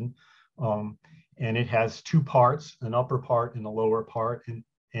Formation. And it has two parts, an upper part and a lower part.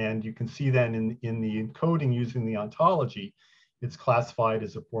 And you can see then in the encoding using the ontology, it's classified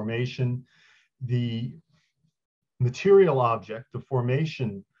as a formation. The material object, the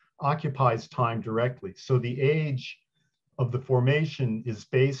formation, occupies time directly. So the age of the formation is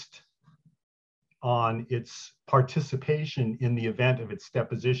based on its participation in the event of its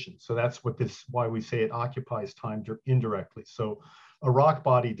deposition. So that's why we say it occupies time indirectly. So a rock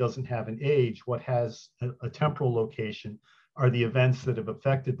body doesn't have an age. What has a temporal location are the events that have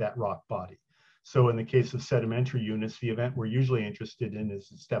affected that rock body. So in the case of sedimentary units, the event we're usually interested in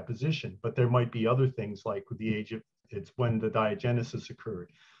is its deposition, but there might be other things like with the age of, it's when the diagenesis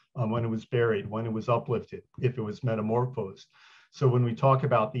occurred, when it was buried, when it was uplifted, if it was metamorphosed. So when we talk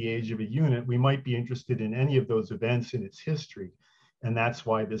about the age of a unit, we might be interested in any of those events in its history. And that's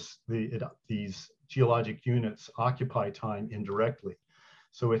why these geologic units occupy time indirectly.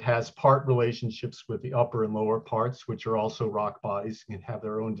 So it has part relationships with the upper and lower parts, which are also rock bodies and have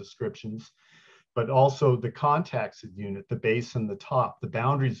their own descriptions. But also the contacts of the unit, the base and the top, the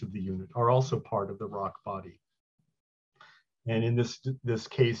boundaries of the unit are also part of the rock body. And in this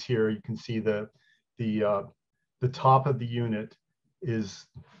case here, you can see the top of the unit is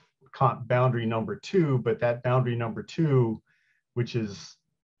boundary number 2, but that boundary number 2, which is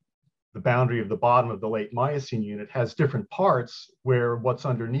the boundary of the bottom of the late Miocene unit, has different parts where what's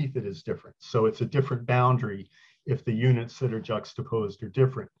underneath it is different. So it's a different boundary if the units that are juxtaposed are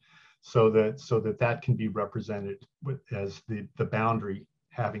different. So that can be represented as the boundary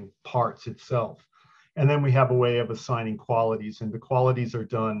having parts itself. And then we have a way of assigning qualities, and the qualities are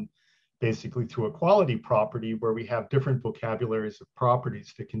done basically through a quality property where we have different vocabularies of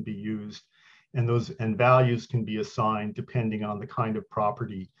properties that can be used, and values can be assigned depending on the kind of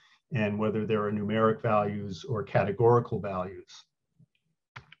property and whether there are numeric values or categorical values.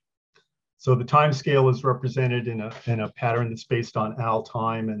 So the time scale is represented in a pattern that's based on AL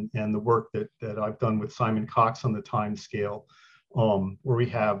time and the work that I've done with Simon Cox on the time scale, where we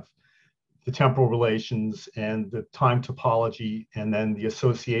have the temporal relations and the time topology, and then the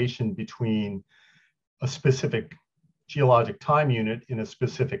association between a specific geologic time unit in a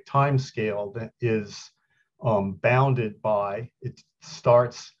specific time scale that is bounded by, it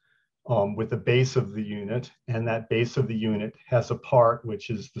starts with the base of the unit, and that base of the unit has a part which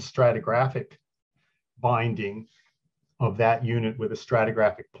is the stratigraphic binding of that unit with a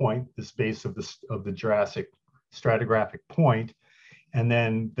stratigraphic point, this base of the Jurassic stratigraphic point. And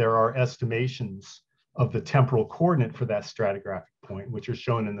then there are estimations of the temporal coordinate for that stratigraphic point, which are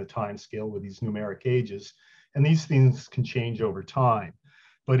shown in the time scale with these numeric ages. And these things can change over time.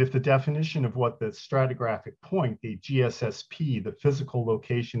 But if the definition of what the stratigraphic point, the GSSP, the physical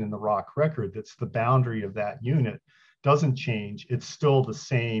location in the rock record, that's the boundary of that unit, doesn't change, it's still the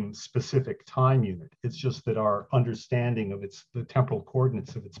same specific time unit. It's just that our understanding of the temporal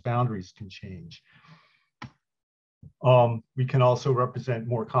coordinates of its boundaries can change. We can also represent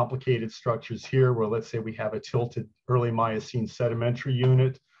more complicated structures here, where let's say we have a tilted early Miocene sedimentary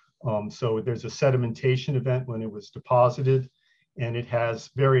unit. So there's a sedimentation event when it was deposited, and it has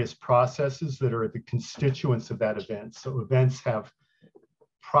various processes that are the constituents of that event. So events have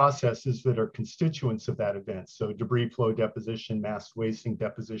processes that are constituents of that event. So debris flow deposition, mass wasting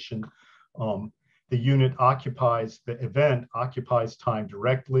deposition. The event occupies time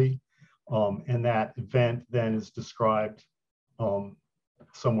directly. And that event then is described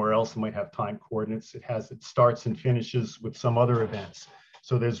somewhere else. It might have time coordinates. It starts and finishes with some other events.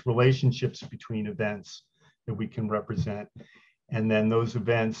 So there's relationships between events that we can represent. And then those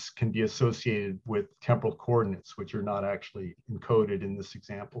events can be associated with temporal coordinates, which are not actually encoded in this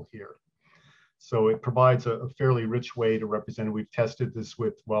example here. So it provides a fairly rich way to represent it. We've tested this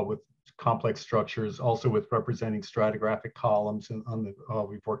with complex structures, also with representing stratigraphic columns. And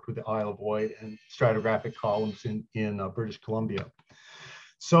we've worked with the Isle of Wight and stratigraphic columns in British Columbia.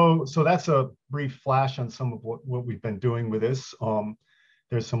 So that's a brief flash on some of what we've been doing with this.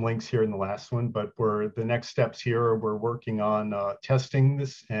 There's some links here in the last one, but the next steps here, we're working on testing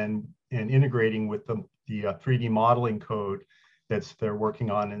this and integrating with the 3D modeling code they're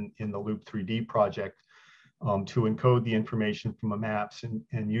working on in the Loop 3D project to encode the information from the maps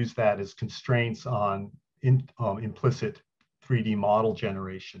and use that as constraints on implicit 3D model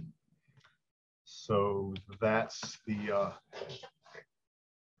generation. So that's the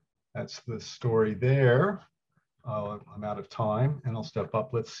story there. I'm out of time and I'll step up.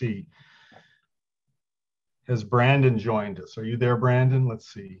 Let's see. Has Brandon joined us? Are you there, Brandon?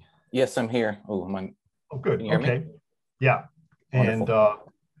 Let's see. Yes, I'm here. Oh, good. Can you hear okay. Me? Yeah. Wonderful. And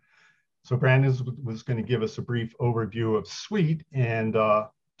so Brandon was going to give us a brief overview of Suite. And do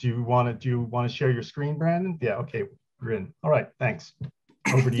you want to share your screen, Brandon? Yeah. Okay. We're in. All right. Thanks.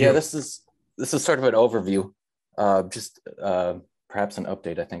 Over to you. Yeah. This is sort of an overview. Just perhaps an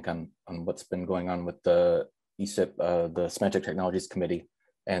update, I think, on what's been going on with the ESIP, the Semantic Technologies Committee,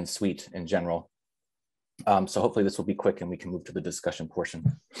 and Suite in general. So hopefully this will be quick and we can move to the discussion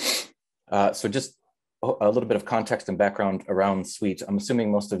portion. So just a little bit of context and background around Suite. I'm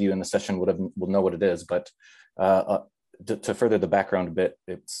assuming most of you in the session will know what it is, but to further the background a bit,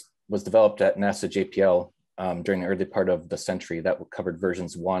 it was developed at NASA JPL during the early part of the century. That covered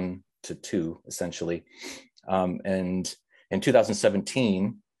versions 1 to 2, essentially. And in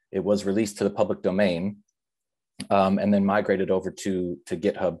 2017, it was released to the public domain, and then migrated over to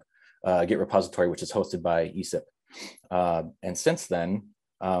GitHub, Git repository, which is hosted by ESIP. And since then,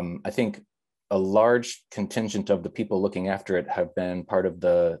 I think a large contingent of the people looking after it have been part of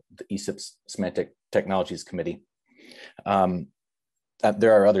the ESIP's Semantic Technologies Committee.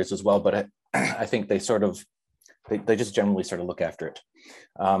 There are others as well, but I think they just generally sort of look after it.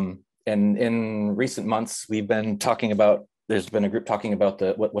 And in recent months, we've been talking about, there's been a group talking about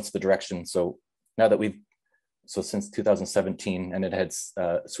what's the direction. So now that since 2017, and it had,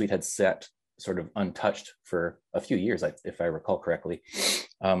 Suite had sat sort of untouched for a few years, if I recall correctly.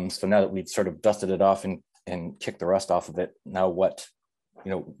 So now that we've sort of dusted it off and kicked the rust off of it, now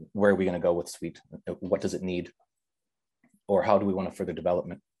where are we going to go with Suite? What does it need? Or how do we want to further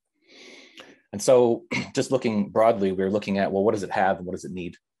development? And so just looking broadly, we're looking at, well, what does it have and what does it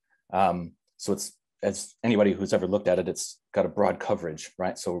need? So it's, as anybody who's ever looked at it, it's got a broad coverage,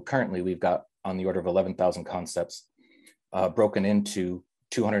 right? So currently we've got on the order of 11,000 concepts broken into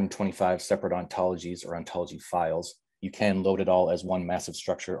 225 separate ontologies or ontology files. You can load it all as one massive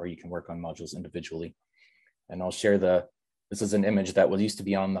structure, or you can work on modules individually. And I'll share this is an image that used to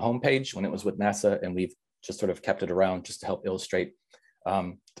be on the homepage when it was with NASA, and we've just sort of kept it around just to help illustrate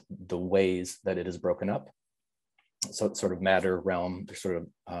the ways that it is broken up. So it's sort of matter, realm, there's sort of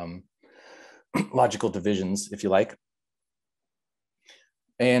logical divisions, if you like.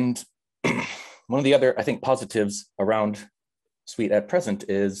 And one of the other, I think, positives around Suite at present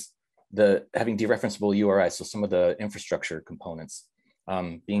is having dereferenceable URI. So some of the infrastructure components,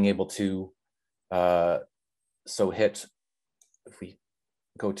 being able to, hit, if we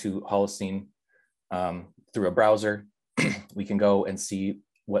go to Holocene through a browser, we can go and see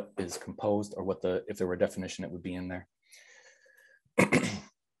what is composed, or if there were a definition, it would be in there.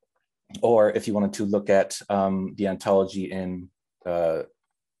 Or if you wanted to look at the ontology in a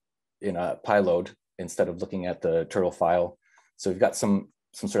payload instead of looking at the turtle file. So we've got some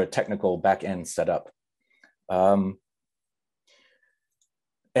sort of technical back end set up.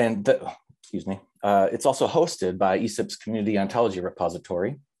 It's also hosted by ESIP's Community Ontology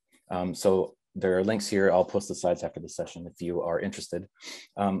Repository. So there are links here. I'll post the slides after the session if you are interested.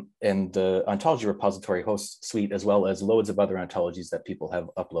 And the Ontology Repository hosts Suite as well as loads of other ontologies that people have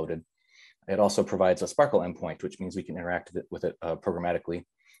uploaded. It also provides a Sparkle endpoint, which means we can interact with it programmatically.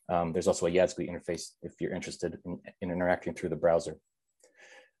 There's also a YADSGUI interface if you're interested in interacting through the browser.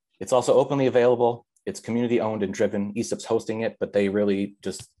 It's also openly available. It's community owned and driven. ESIP's hosting it, but they really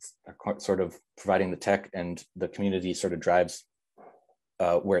just are sort of providing the tech, and the community sort of drives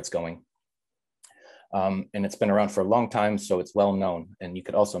where it's going. And it's been around for a long time, so it's well known. And you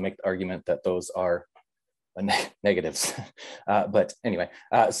could also make the argument that those are negatives. But anyway,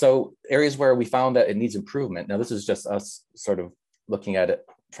 so areas where we found that it needs improvement. Now, this is just us sort of looking at it,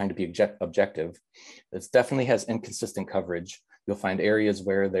 trying to be objective. This definitely has inconsistent coverage. You'll find areas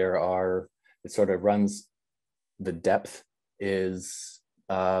where it sort of runs, the depth is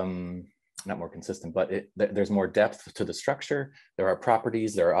not more consistent, but there's more depth to the structure. There are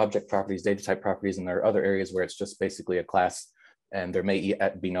properties, there are object properties, data type properties, and there are other areas where it's just basically a class, and there may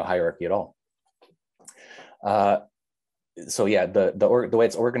be no hierarchy at all. So yeah, the way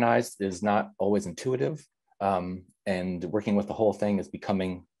it's organized is not always intuitive, and working with the whole thing is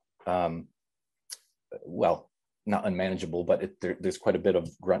becoming, well, not unmanageable, but there's quite a bit of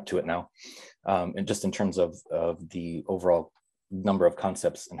grunt to it now, and just in terms of the overall number of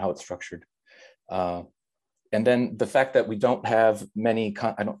concepts and how it's structured. And then the fact that we don't have we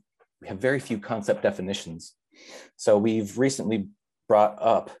have very few concept definitions. So we've recently brought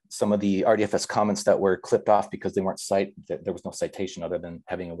up some of the RDFS comments that were clipped off because they weren't there was no citation other than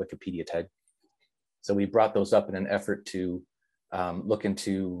having a Wikipedia tag. So we brought those up in an effort to look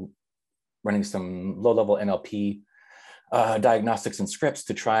into running some low-level NLP diagnostics and scripts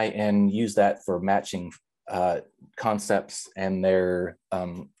to try and use that for matching concepts and their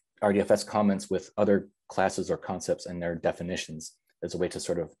RDFS comments with other classes or concepts and their definitions as a way to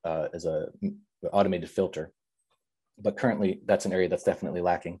sort of, as a automated filter. But currently that's an area that's definitely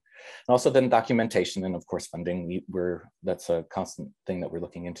lacking. And also then documentation and of course funding, that's a constant thing that we're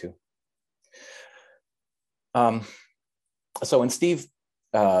looking into. So when Steve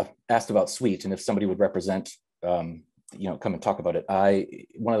asked about Suite and if somebody would represent, come and talk about it,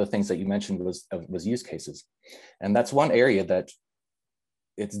 one of the things that you mentioned was use cases. And that's one area that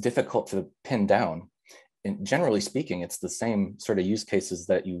it's difficult to pin down. And generally speaking, it's the same sort of use cases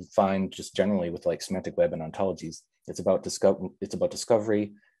that you find just generally with like semantic web and ontologies. It's about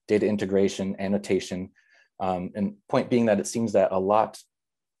discovery, data integration, annotation, and point being that it seems that a lot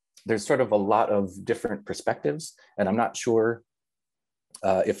there's sort of a lot of different perspectives, and I'm not sure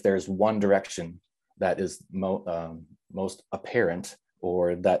if there's one direction that is most apparent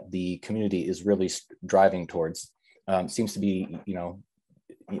or that the community is really driving towards. Seems to be, you know,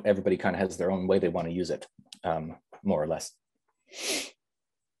 everybody kind of has their own way they want to use it, more or less.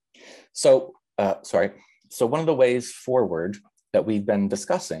 So, So one of the ways forward that we've been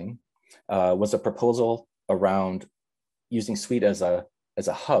discussing was a proposal around using Suite as a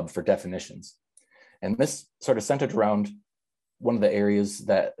hub for definitions. And this sort of centered around one of the areas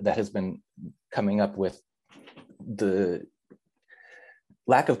that has been coming up with the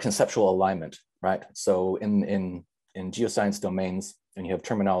lack of conceptual alignment, right? So in geoscience domains, and you have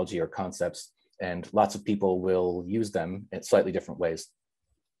terminology or concepts, and lots of people will use them in slightly different ways.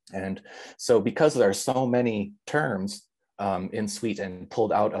 And so because there are so many terms in Suite and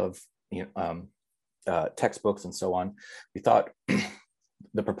pulled out of textbooks and so on, we thought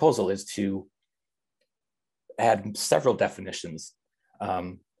the proposal is to add several definitions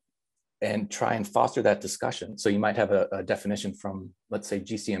and try and foster that discussion. So you might have a definition from, let's say,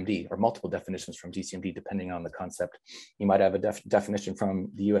 GCMD, or multiple definitions from GCMD, depending on the concept. You might have a definition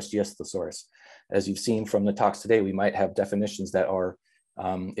from the USGS thesaurus. As you've seen from the talks today, we might have definitions that are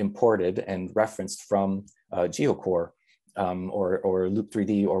imported and referenced from GeoCore or Loop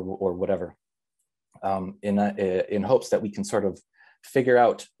 3D or whatever, in hopes that we can sort of figure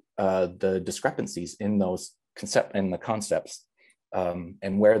out the discrepancies in those concepts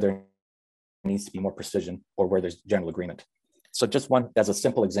and where there needs to be more precision or where there's general agreement. So just one, as a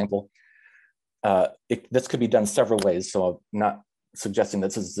simple example, this could be done several ways. So I'm not suggesting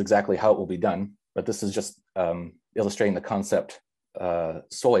this is exactly how it will be done, but this is just illustrating the concept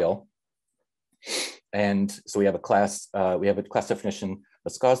soil. And so we have a class definition, a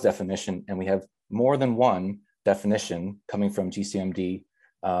SCAS definition, and we have more than one definition coming from GCMD,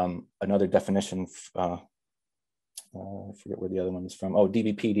 another definition, I forget where the other one is from. Oh,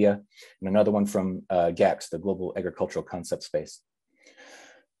 DBpedia, and another one from GACS, the Global Agricultural Concept Space.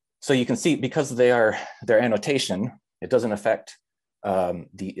 So you can see, because their annotation, it doesn't affect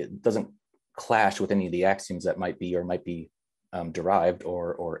it doesn't clash with any of the axioms that might be derived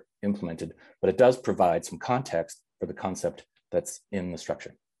or implemented, but it does provide some context for the concept that's in the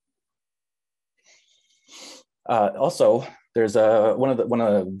structure. Also, there's one of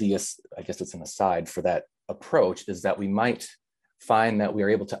the I guess it's an aside for that approach, is that we might find that we are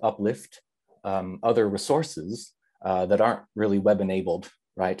able to uplift other resources that aren't really web enabled,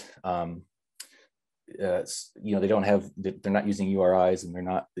 right? You know, they're not using URIs,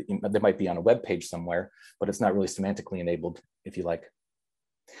 and they might be on a web page somewhere, but it's not really semantically enabled, if you like.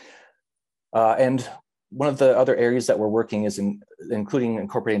 And one of the other areas that we're working is including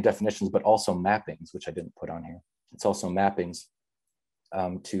incorporating definitions, but also mappings, which I didn't put on here. It's also mappings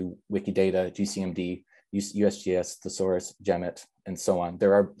to Wikidata, GCMD, USGS, Thesaurus, Gemet, and so on.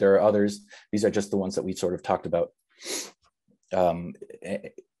 There are others. These are just the ones that we sort of talked about.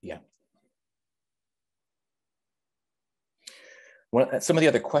 Yeah. Some of the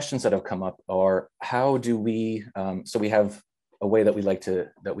other questions that have come up are, how do we, so we have a way that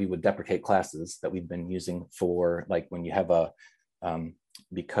we would deprecate classes that we've been using for, like, when you have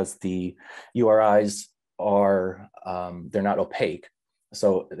because the URIs are, they're not opaque.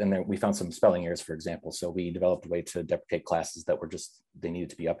 So then we found some spelling errors, for example. So we developed a way to deprecate classes that were they needed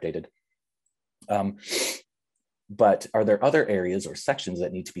to be updated. But are there other areas or sections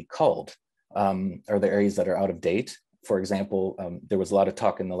that need to be culled? Are there areas that are out of date? For example, there was a lot of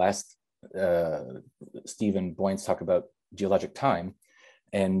talk in the last Stephen Boyne's talk about geologic time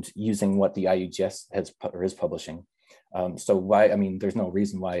and using what the IUGS is publishing. So there's no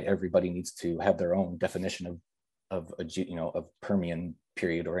reason why everybody needs to have their own definition of Permian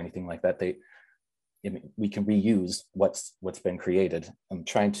period or anything like that. We can reuse what's been created. I'm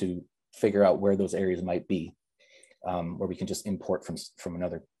trying to figure out where those areas might be, where we can just import from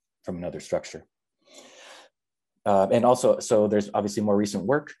another structure. And also, so there's obviously more recent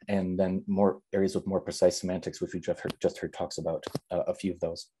work, and then more areas with more precise semantics, which we just heard talks about, a few of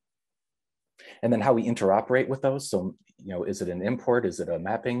those. And then how we interoperate with those. So, is it an import? Is it a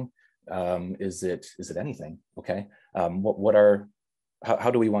mapping? Is it anything? Okay.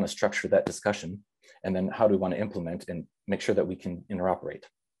 How do we want to structure that discussion? And then how do we want to implement and make sure that we can interoperate?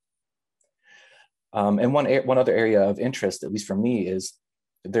 And one other area of interest, at least for me, is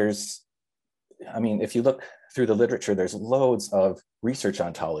if you look through the literature, there's loads of research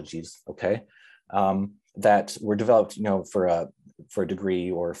ontologies, okay, that were developed, for a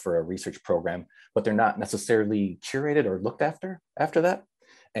degree or for a research program, but they're not necessarily curated or looked after that.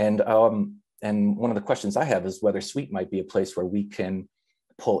 And one of the questions I have is whether Suite might be a place where we can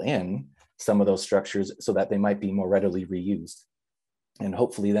pull in some of those structures so that they might be more readily reused. And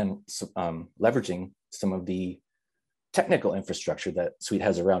hopefully then leveraging some of the technical infrastructure that Sweet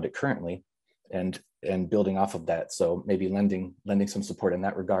has around it currently and building off of that. So maybe lending some support in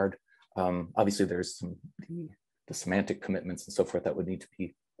that regard. Obviously there's the semantic commitments and so forth that would need to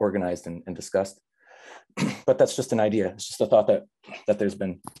be organized and discussed. But that's just an idea. It's just a thought that there's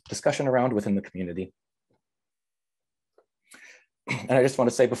been discussion around within the community. And I just want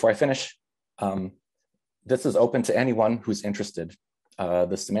to say before I finish, this is open to anyone who's interested.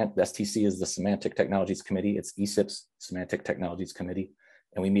 The STC is the Semantic Technologies Committee. It's ESIP's Semantic Technologies Committee.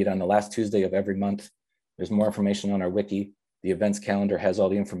 And we meet on the last Tuesday of every month. There's more information on our wiki. The events calendar has all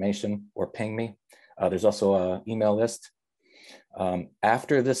the information, or ping me. There's also an email list.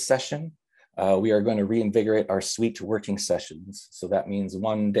 After this session, we are going to reinvigorate our Sweet working sessions. So that means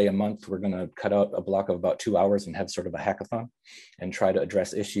one day a month, we're going to cut out a block of about 2 hours and have sort of a hackathon and try to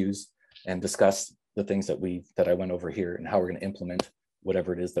address issues and discuss the things that I went over here and how we're going to implement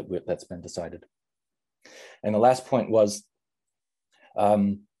whatever it is that's been decided. And the last point was,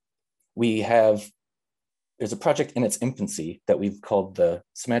 there's a project in its infancy that we've called the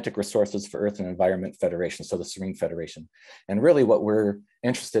Semantic Resources for Earth and Environment Federation, so the SERENE Federation. And really what we're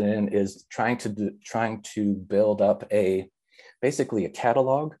interested in is trying to build up basically a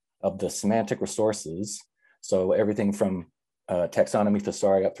catalog of the semantic resources, so everything from taxonomy,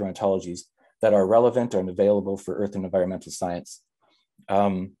 thesauri, up through ontologies, that are relevant and available for earth and environmental science.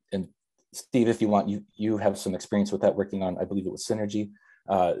 And Steve, if you want, you have some experience with that, working on, I believe it was Synergy.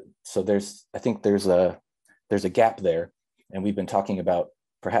 So I think there's a gap there, and we've been talking about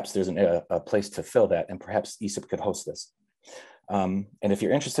perhaps there's a place to fill that, and perhaps ESIP could host this. And if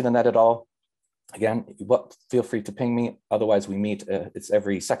you're interested in that at all, again, feel free to ping me. Otherwise, we meet, it's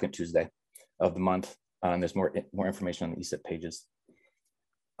every second Tuesday of the month, and there's more information on the ESIP pages.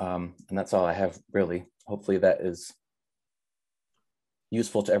 And that's all I have, really. Hopefully that is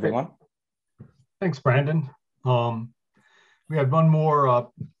useful to everyone. Thanks, Brandon. We had one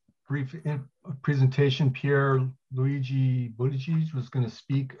more brief presentation. Pierre Luigi Buttigieg was going to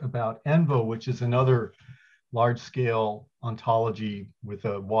speak about ENVO, which is another large-scale ontology with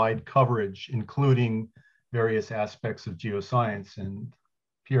a wide coverage, including various aspects of geoscience. And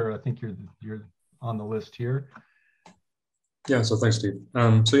Pierre, I think you're on the list here. Yeah, so thanks, Steve.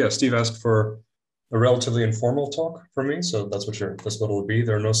 So yeah, Steve asked for a relatively informal talk from me, so that's what it'll be.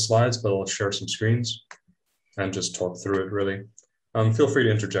 There are no slides, but I'll share some screens and just talk through it, really. Feel free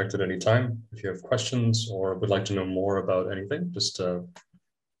to interject at any time if you have questions or would like to know more about anything. Just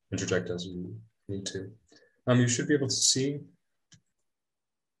interject as you need to. You should be able to see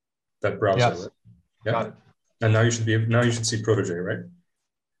that browser. Yes. Right? Yeah. Got it. And now you should see Protege, right?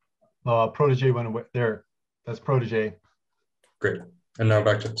 Protege went away there. That's Protege. Great. And now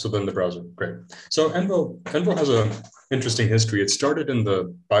back to then the browser. Great. So ENVO has an interesting history. It started in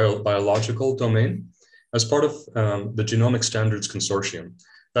the biological domain as part of the Genomic Standards Consortium.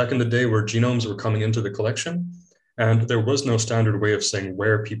 Back in the day where genomes were coming into the collection, and there was no standard way of saying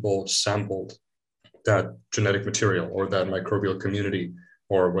where people sampled that genetic material or that microbial community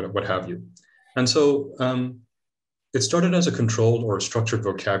or what have you. And so it started as a controlled or structured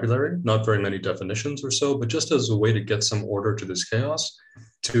vocabulary, not very many definitions or so, but just as a way to get some order to this chaos,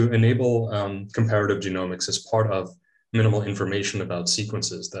 to enable comparative genomics as part of minimal information about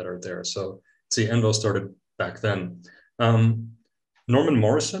sequences that are there. So see, ENVO started back then. Norman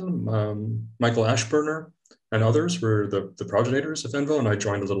Morrison, Michael Ashburner, and others were the progenitors of ENVO, and I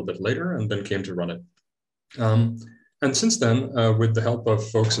joined a little bit later and then came to run it. And since then, with the help of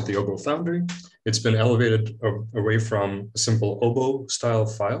folks at the OBO Foundry, it's been elevated away from a simple OBO style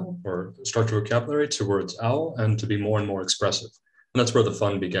file or structured vocabulary towards OWL and to be more and more expressive. And that's where the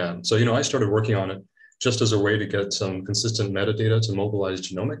fun began. So, I started working on it just as a way to get some consistent metadata to mobilize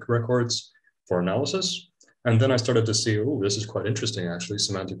genomic records for analysis. And then I started to see, oh, this is quite interesting, actually,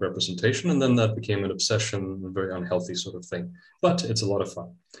 semantic representation. And then that became an obsession, a very unhealthy sort of thing. But it's a lot of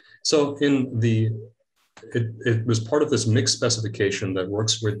fun. So it was part of this mixed specification that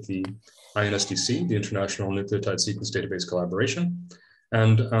works with the INSDC, the International Nucleotide Sequence Database Collaboration.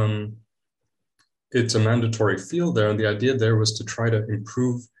 And it's a mandatory field there. And the idea there was to try to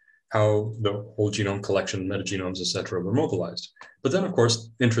improve how the whole genome collection, metagenomes, et cetera, were mobilized. But then, of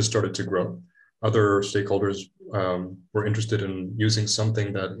course, interest started to grow. Other stakeholders were interested in using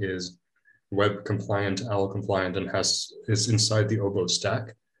something that is web compliant, OWL compliant, and is inside the OBO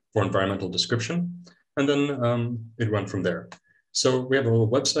stack for environmental description. And then it went from there. So we have a little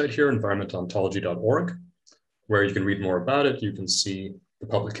website here, environmentalontology.org, where you can read more about it. You can see the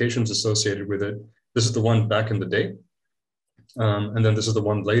publications associated with it. This is the one back in the day. And then this is the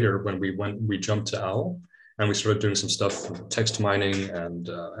one later when we jumped to OWL and we started doing some stuff, text mining and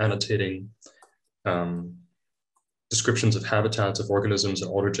annotating descriptions of habitats of organisms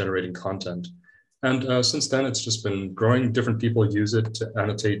and auto-generating content. And since then, it's just been growing. Different people use it to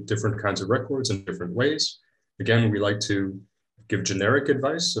annotate different kinds of records in different ways. Again, we like to give generic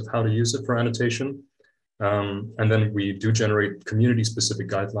advice of how to use it for annotation. And then we do generate community-specific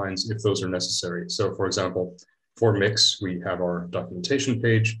guidelines if those are necessary. So for example, for Mix, we have our documentation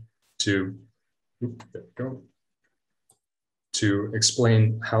page to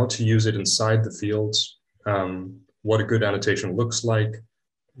explain how to use it inside the fields, what a good annotation looks like,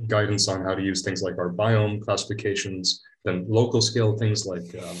 guidance on how to use things like our biome classifications, then local scale things like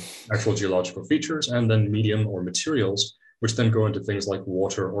actual geological features, and then medium or materials, which then go into things like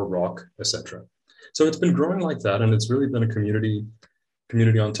water or rock, etc. So it's been growing like that, and it's really been a community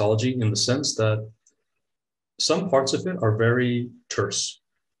ontology in the sense that some parts of it are very terse,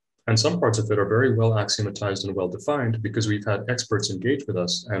 and some parts of it are very well axiomatized and well defined because we've had experts engage with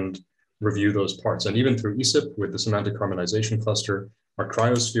us and review those parts. And even through ESIP with the semantic harmonization cluster, our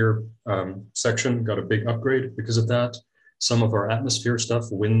cryosphere section got a big upgrade because of that. Some of our atmosphere stuff,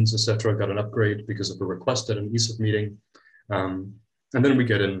 winds, etc., got an upgrade because of a request at an ESIP meeting. And then we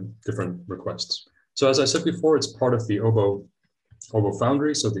get in different requests. So as I said before, it's part of the OBO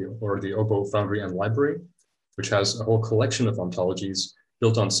Foundry, the OBO Foundry and Library, which has a whole collection of ontologies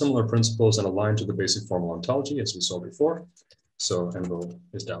built on similar principles and aligned to the basic formal ontology, as we saw before. So ENVO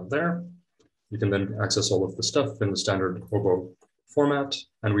is down there. You can then access all of the stuff in the standard OBO format,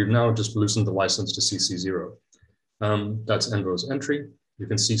 and we've now just loosened the license to CC0. That's ENVO's entry. You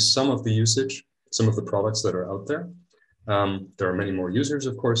can see some of the usage, some of the products that are out there. There are many more users,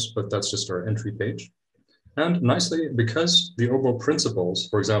 of course, but that's just our entry page. And nicely, because the OBO principles,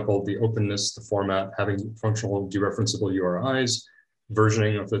 for example, the openness, the format, having functional dereferenceable URIs,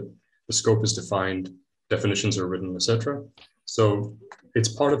 versioning of the scope is defined, definitions are written, etc. So it's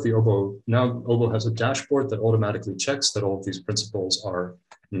part of the OBO. Now OBO has a dashboard that automatically checks that all of these principles are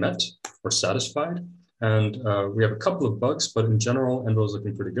met or satisfied. And we have a couple of bugs, but in general, ENVO is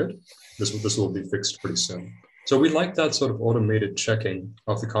looking pretty good. This will be fixed pretty soon. So we like that sort of automated checking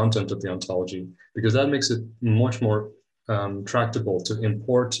of the content of the ontology, because that makes it much more tractable to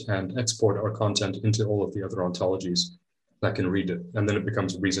import and export our content into all of the other ontologies that can read it. And then it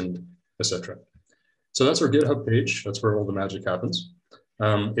becomes reasoned, etc. So that's our GitHub page. That's where all the magic happens.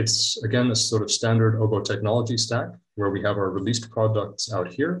 It's, again, a sort of standard OBO technology stack where we have our released products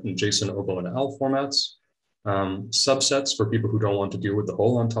out here in JSON, OBO, and OWL formats. Subsets for people who don't want to deal with the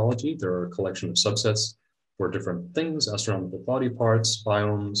whole ontology. There are a collection of subsets for different things, astronomical body parts,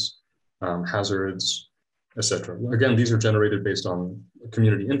 biomes, hazards, etc. Again, these are generated based on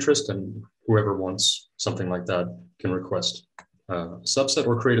community interest, and whoever wants something like that can request a subset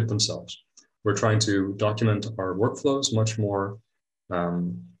or create it themselves. We're trying to document our workflows much more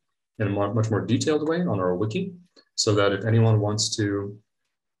in a much more detailed way on our wiki, so that if anyone wants to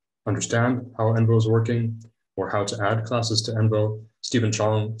understand how ENVO is working or how to add classes to ENVO, Stephen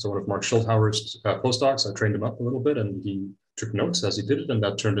Chong, so one of Mark Schulthauer's postdocs, I trained him up a little bit and he took notes as he did it, and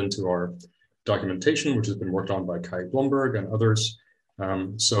that turned into our documentation, which has been worked on by Kai Blomberg and others.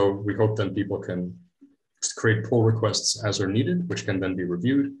 So we hope then people can create pull requests as are needed, which can then be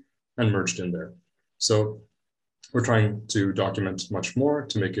reviewed and merged in there. So we're trying to document much more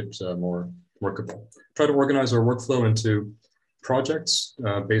to make it more workable. Try to organize our workflow into projects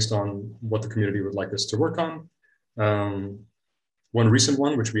based on what the community would like us to work on. One recent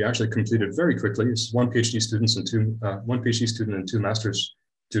one, which we actually completed very quickly, is one PhD student and two master's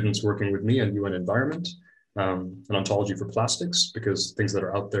students working with me and UN Environment, an ontology for plastics, because things that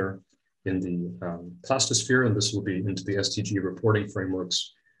are out there in the plastosphere, and this will be into the SDG reporting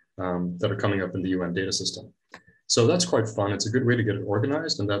frameworks that are coming up in the UN data system. So that's quite fun. It's a good way to get it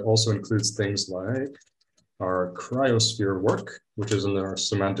organized, and that also includes things like our cryosphere work, which is in our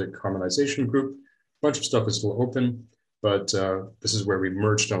semantic harmonization group. A bunch of stuff is still open, but this is where we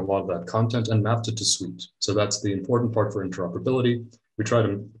merged a lot of that content and mapped it to Suite. So that's the important part for interoperability. We try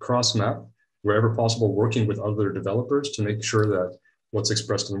to cross-map wherever possible, working with other developers to make sure that what's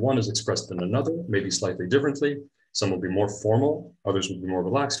expressed in one is expressed in another, maybe slightly differently. Some will be more formal, others will be more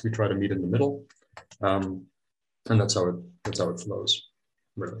relaxed. We try to meet in the middle. And that's how it flows,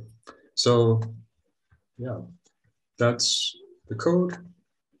 really. So yeah, that's the code.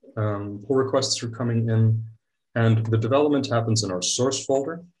 Pull requests are coming in, and the development happens in our source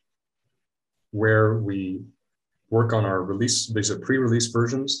folder, where we work on our release. These are pre-release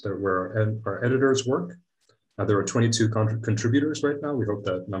versions that where our editors work. There are 22 contributors right now. We hope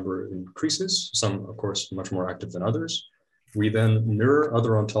that number increases. Some, of course, much more active than others. We then mirror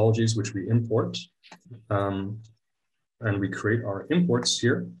other ontologies which we import, and we create our imports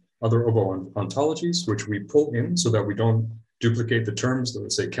here, other OBO ontologies, which we pull in so that we don't duplicate the terms,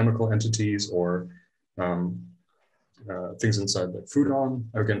 let's say chemical entities or things inside like foodon.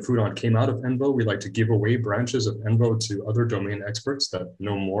 Again, foodon came out of ENVO. We like to give away branches of ENVO to other domain experts that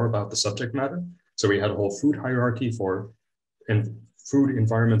know more about the subject matter. So we had a whole food hierarchy for food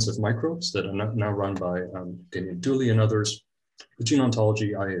environments of microbes that are now run by Damien Dooley and others, the gene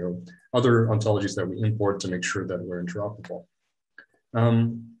ontology, IAO, other ontologies that we import to make sure that we're interoperable.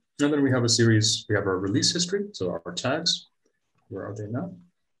 And then we have a series, we have our release history, so our tags. Where are they now?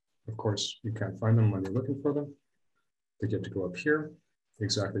 Of course, you can't find them when you're looking for them. They get to go up here.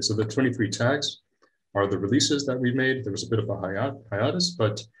 Exactly, so the 23 tags are the releases that we made. There was a bit of a hiatus,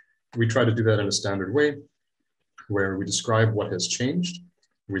 but we try to do that in a standard way where we describe what has changed.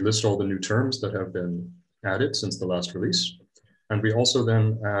 We list all the new terms that have been added since the last release. And we also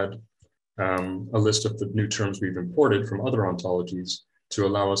then add a list of the new terms we've imported from other ontologies to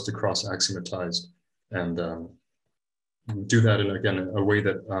allow us to cross-axiomatize and do that in, again, a way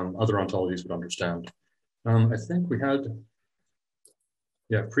that other ontologies would understand. I think we had,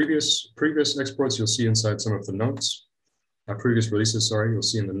 previous exports, you'll see inside some of the notes, previous releases, sorry, you'll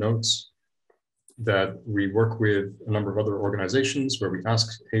see in the notes that we work with a number of other organizations where we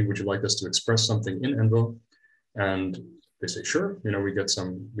ask, hey, would you like us to express something in ENVO? And they say, sure, we get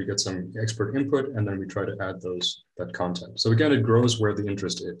some expert input, and then we try to add that content. So again, it grows where the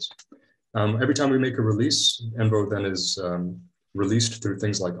interest is. Every time we make a release, ENVO then is released through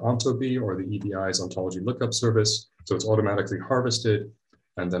things like Ontology or the EBI's ontology lookup service. So it's automatically harvested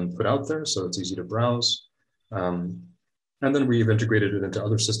and then put out there, so it's easy to browse. And then we've integrated it into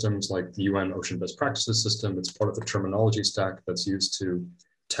other systems like the UN Ocean Best Practices system. It's part of the terminology stack that's used to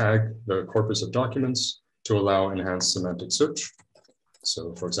tag the corpus of documents to allow enhanced semantic search.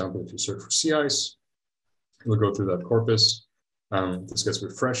 So for example, if you search for sea ice, you'll go through that corpus. This gets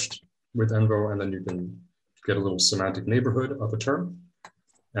refreshed with ENVO, and then you can get a little semantic neighborhood of a term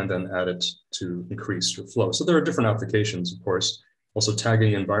and then add it to increase your flow. So there are different applications, of course, also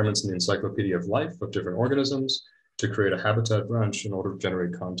tagging environments in the Encyclopedia of Life of different organisms to create a habitat branch in order to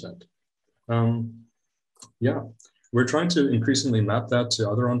generate content. We're trying to increasingly map that to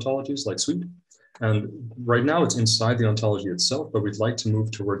other ontologies like Suite. And right now it's inside the ontology itself, but we'd like to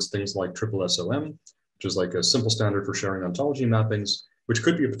move towards things like SSSOM, which is like a simple standard for sharing ontology mappings, which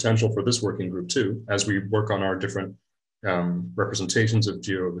could be a potential for this working group too, as we work on our different representations of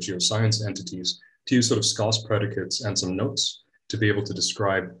geoscience entities, to use sort of SCOS predicates and some notes to be able to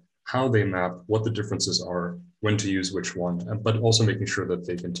describe how they map, what the differences are, when to use which one, but also making sure that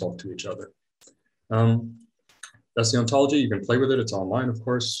they can talk to each other. That's the ontology. You can play with it. It's online, of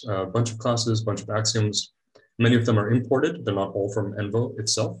course. A bunch of classes, a bunch of axioms. Many of them are imported. They're not all from ENVO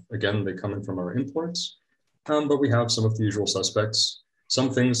itself. Again, they come in from our imports. But we have some of the usual suspects. Some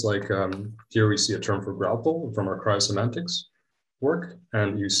things like here we see a term for Graupel from our cryosemantics work.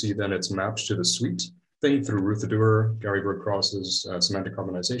 And you see then it's mapped to the Suite thing through Ruth Adur, Gary Bird-Cross's semantic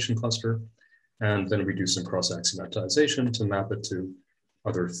harmonization cluster. And then we do some cross-axiomatization to map it to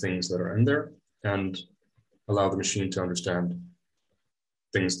other things that are in there and allow the machine to understand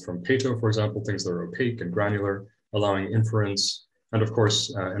things from Pato, for example, things that are opaque and granular, allowing inference. And of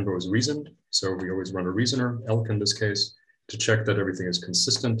course, ENVO is reasoned. So we always run a reasoner, ELK in this case, to check that everything is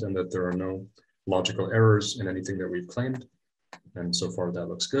consistent and that there are no logical errors in anything that we've claimed. And so far that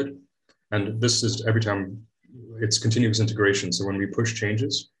looks good. And this is every time it's continuous integration. So when we push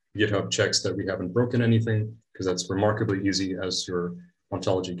changes, GitHub checks that we haven't broken anything, because that's remarkably easy as your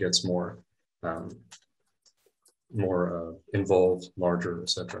ontology gets more involved, larger,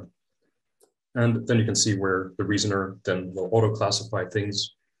 etc. And then you can see where the reasoner then will auto-classify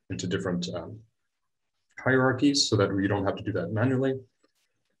things into different hierarchies so that we don't have to do that manually.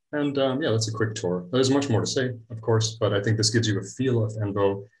 And that's a quick tour. There's much more to say, of course, but I think this gives you a feel of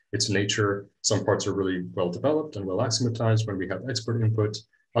ENVO, its nature. Some parts are really well developed and well axiomatized when we have expert input.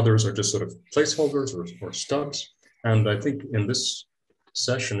 Others are just sort of placeholders or stubs. And I think in this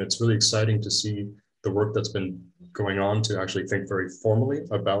session, it's really exciting to see the work that's been going on to actually think very formally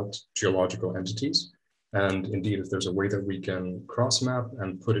about geological entities. And indeed, if there's a way that we can cross-map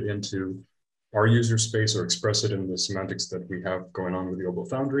and put it into our user space or express it in the semantics that we have going on with the OBO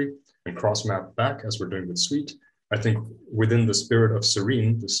Foundry and cross-map back as we're doing with Suite, I think within the spirit of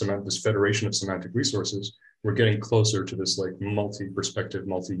Serene, this federation of semantic resources, we're getting closer to this like multi-perspective,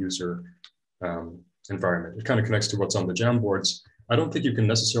 multi-user environment. It kind of connects to what's on the Jamboards. I don't think you can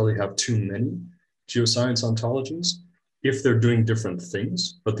necessarily have too many geoscience ontologies if they're doing different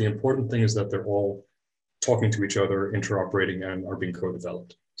things, but the important thing is that they're all talking to each other, interoperating, and are being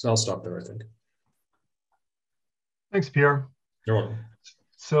co-developed. So I'll stop there, I think. Thanks, Pierre. You're welcome.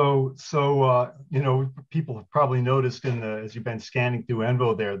 So you know, people have probably noticed as you've been scanning through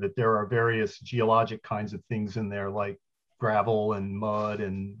ENVO there, that there are various geologic kinds of things in there, like gravel and mud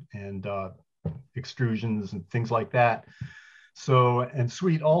and extrusions and things like that. So, and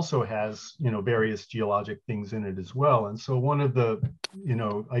SWEET also has, you know, various geologic things in it as well. And so one of the, you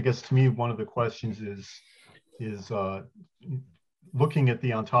know, I guess to me, one of the questions is looking at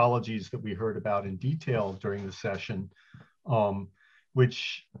the ontologies that we heard about in detail during the session,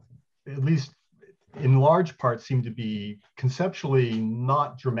 which at least in large part seem to be conceptually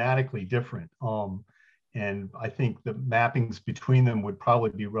not dramatically different. And I think the mappings between them would probably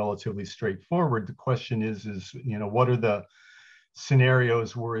be relatively straightforward. The question is, you know, what are the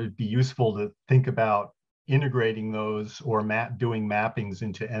scenarios where it'd be useful to think about integrating those or doing mappings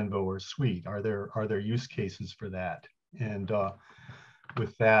into ENVO or SWEET? Are there use cases for that? And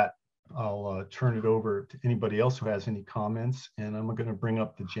with that, I'll turn it over to anybody else who has any comments. And I'm going to bring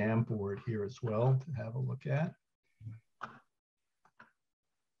up the Jamboard here as well to have a look at.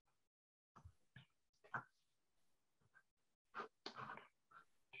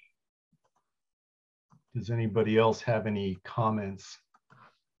 Does anybody else have any comments?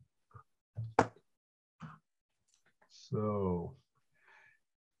 So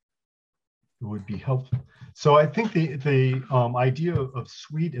it would be helpful. So I think the idea of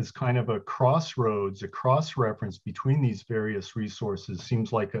SWEET is kind of a crossroads, a cross-reference between these various resources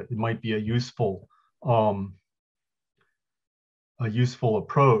seems like it might be a useful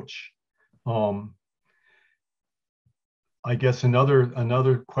approach. I guess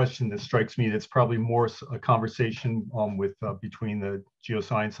another question that strikes me that's probably more a conversation between the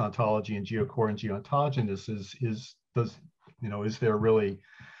GeoScience ontology and GeoCore and GeoOntogenous is there really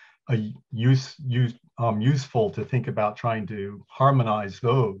a useful to think about trying to harmonize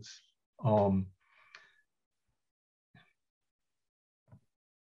those?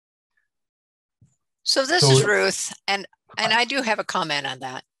 So this is Ruth, and I do have a comment on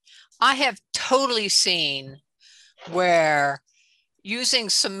that. I have totally seen where using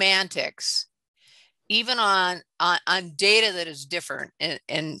semantics, even on data that is different,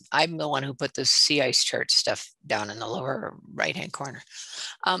 and I'm the one who put the sea ice chart stuff down in the lower right-hand corner,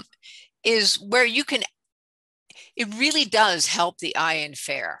 is where you can, it really does help the eye and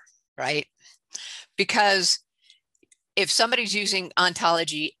fair, right? Because if somebody's using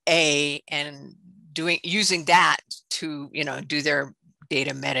ontology A and using that to, you know, do their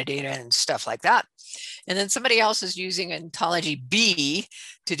data metadata and stuff like that, and then somebody else is using ontology B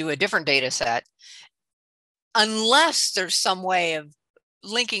to do a different data set, unless there's some way of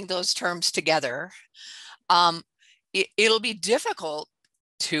linking those terms together, it'll be difficult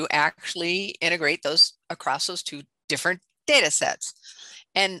to actually integrate those across those two different data sets.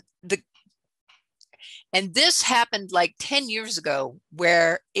 And this happened like 10 years ago,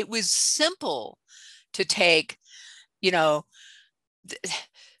 where it was simple to take, you know,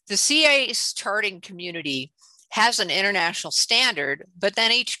 the sea ice charting community has an international standard, but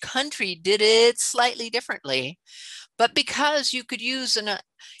then each country did it slightly differently. But because you could use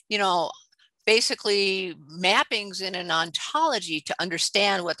basically mappings in an ontology to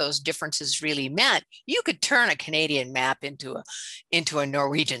understand what those differences really meant, you could turn a Canadian map into a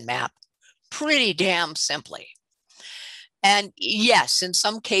Norwegian map pretty damn simply. And yes, in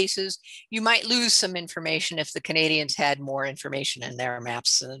some cases, you might lose some information if the Canadians had more information in their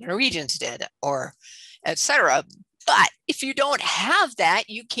maps than the Norwegians did, or et cetera. But if you don't have that,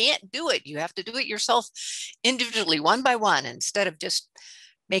 you can't do it. You have to do it yourself individually, one by one, instead of just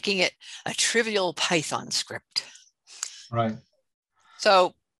making it a trivial Python script. Right.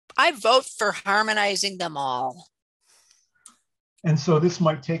 So I vote for harmonizing them all. And so this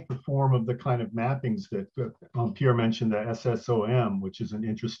might take the form of the kind of mappings that Pierre mentioned, the SSOM, which is an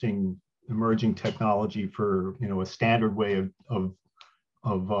interesting emerging technology for, you know, a standard way of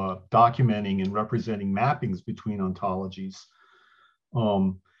documenting and representing mappings between ontologies.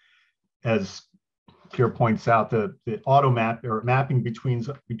 As Pierre points out, the auto map or mapping between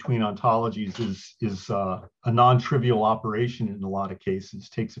ontologies is a non-trivial operation in a lot of cases.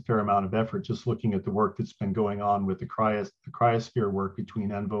 Takes a fair amount of effort. Just looking at the work that's been going on with the cryosphere work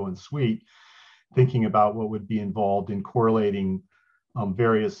between ENVO and SWEET, thinking about what would be involved in correlating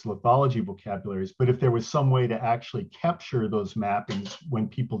various lithology vocabularies. But if there was some way to actually capture those mappings when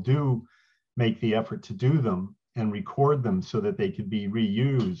people do make the effort to do them, and record them so that they could be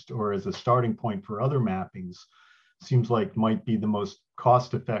reused or as a starting point for other mappings, seems like might be the most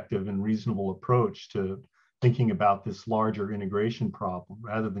cost-effective and reasonable approach to thinking about this larger integration problem,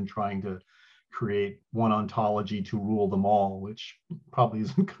 rather than trying to create one ontology to rule them all, which probably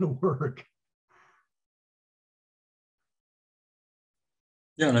isn't going to work.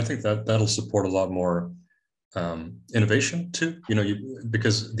 Yeah, and I think that that'll support a lot more innovation too. You know,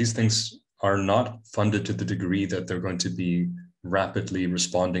 because these things are not funded to the degree that they're going to be rapidly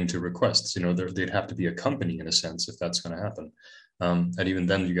responding to requests. You know, they'd have to be a company in a sense if that's going to happen. And even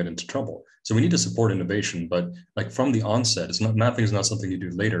then you get into trouble. So we need to support innovation, but like from the onset, mapping is not something you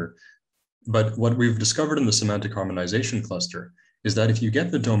do later. But what we've discovered in the semantic harmonization cluster is that if you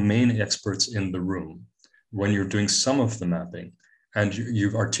get the domain experts in the room when you're doing some of the mapping and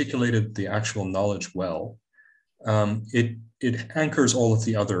you've articulated the actual knowledge well, it anchors all of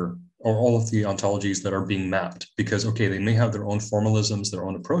the other or all of the ontologies that are being mapped, because, okay, they may have their own formalisms, their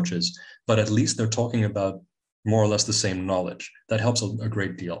own approaches, but at least they're talking about more or less the same knowledge. That helps a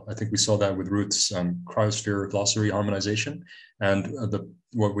great deal. I think we saw that with Ruth's cryosphere glossary harmonization, and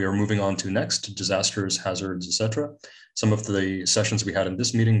what we are moving on to next, disasters, hazards, etc. Some of the sessions we had in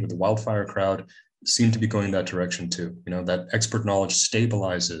this meeting with the wildfire crowd seem to be going that direction too. You know, that expert knowledge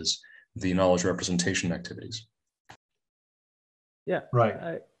stabilizes the knowledge representation activities. Yeah,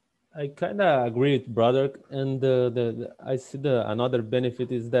 right. I kind of agree with brother, and I see another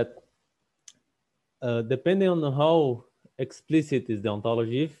benefit is that depending on how explicit is the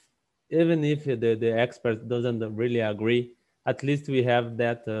ontology, even if the expert doesn't really agree, at least we have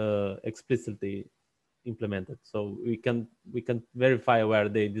that explicitly implemented, so we can verify where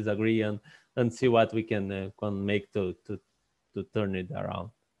they disagree and see what we can make to turn it around,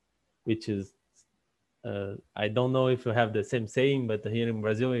 which is. I don't know if you have the same saying, but here in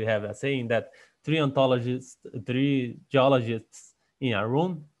Brazil, we have a saying that 3 geologists in a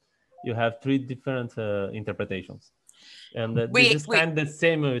room, you have 3 different interpretations. And this is kind of the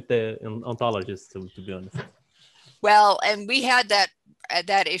same with the ontologists, to be honest. Well, and we had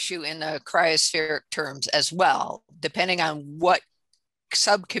that issue in the cryospheric terms as well, depending on what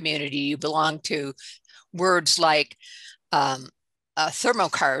sub-community you belong to. Words like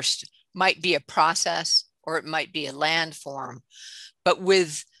thermokarst might be a process or it might be a landform. But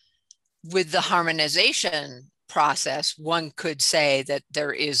with the harmonization process, one could say that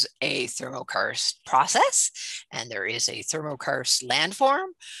there is a thermokarst process and there is a thermokarst landform.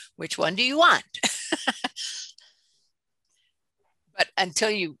 Which one do you want? But until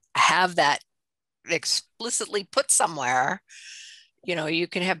you have that explicitly put somewhere, you know, you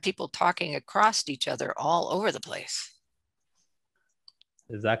can have people talking across each other all over the place.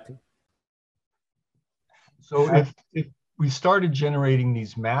 Exactly. So if we started generating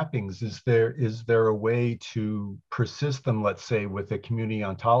these mappings, is there a way to persist them, let's say, with a community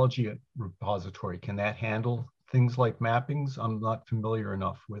ontology repository? Can that handle things like mappings? I'm not familiar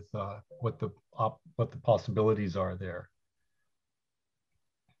enough with what the possibilities are there.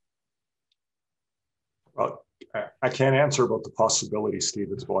 Well, I can't answer about the possibilities, Steve.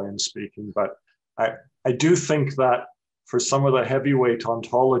 It's Boyan speaking, but I do think that for some of the heavyweight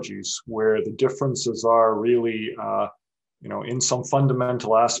ontologies where the differences are really, you know, in some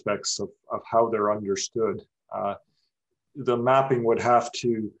fundamental aspects of how they're understood, the mapping would have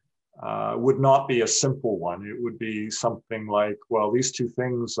to, would not be a simple one. It would be something like, well, these 2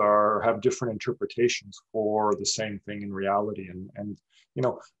 things have different interpretations for the same thing in reality. And you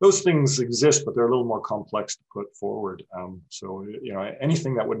know, those things exist, but they're a little more complex to put forward. So, you know,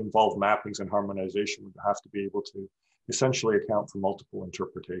 anything that would involve mappings and harmonization would have to be able to essentially account for multiple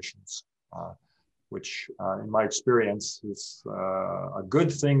interpretations, which in my experience is a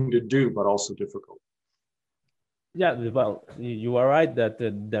good thing to do, but also difficult. Yeah, well, you are right that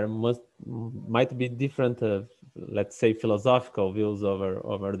there might be different, let's say, philosophical views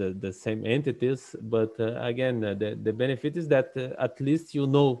over the same entities. But again, the benefit is that at least you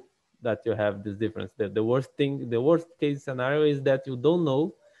know that you have this difference. The worst case scenario is that you don't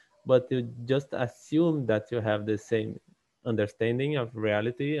know, but you just assume that you have the same understanding of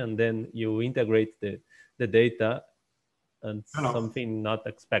reality, and then you integrate the data and something not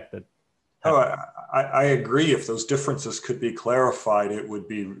expected. Oh, I agree. If those differences could be clarified, it would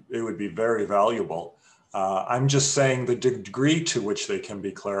be very valuable. I'm just saying the degree to which they can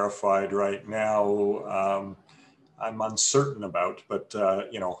be clarified right now, I'm uncertain about. But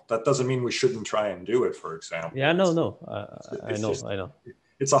you know, that doesn't mean we shouldn't try and do it. For example. Yeah, no. I know.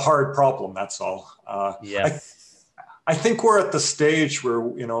 It's a hard problem. That's all. Yes. I think we're at the stage where,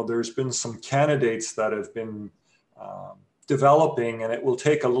 you know, there's been some candidates that have been developing, and it will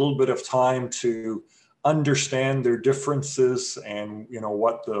take a little bit of time to understand their differences and, you know,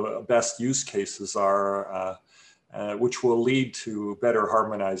 what the best use cases are, which will lead to better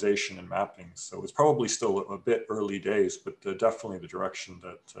harmonization and mapping. So it's probably still a bit early days, but definitely the direction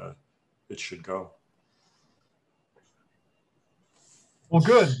that it should go. Well,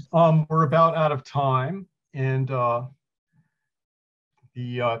 good. We're about out of time, and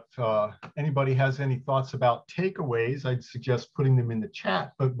if anybody has any thoughts about takeaways, I'd suggest putting them in the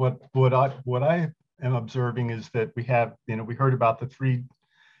chat. But what I am observing is that we have, we heard about the 3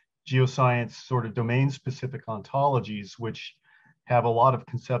 geoscience sort of domain-specific ontologies, which have a lot of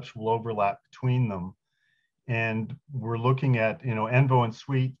conceptual overlap between them. And we're looking at, ENVO and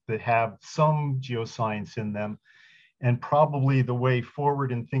SWEET that have some geoscience in them. And probably the way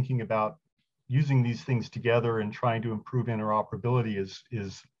forward in thinking about using these things together and trying to improve interoperability is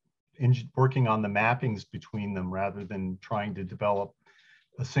working on the mappings between them rather than trying to develop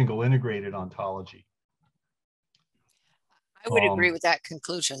a single integrated ontology. I would agree with that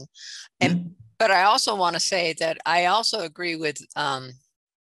conclusion. But I also want to say that I also agree with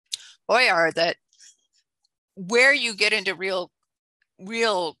Oyar that where you get into real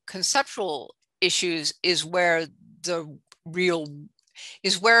conceptual issues is where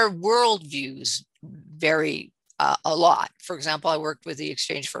worldviews vary a lot. For example, I worked with the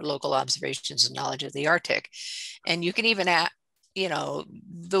Exchange for Local Observations and Knowledge of the Arctic, and you can even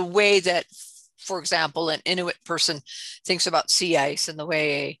the way that, for example, an Inuit person thinks about sea ice and the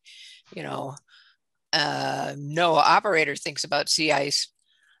way NOAA operator thinks about sea ice,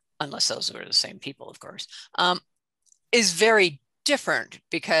 unless those were the same people, of course, is very different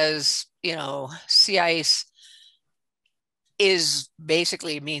because sea ice is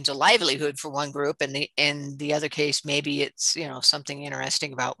basically means a livelihood for one group, and in the other case maybe it's something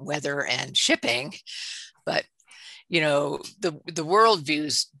interesting about weather and shipping, but the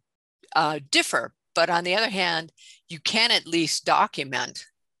worldviews differ. But on the other hand, you can at least document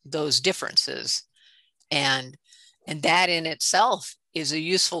those differences, and that in itself is a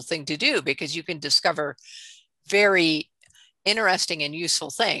useful thing to do because you can discover very interesting and useful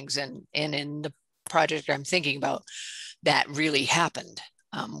things. And in the project I'm thinking about, that really happened,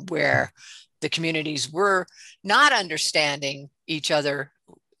 where the communities were not understanding each other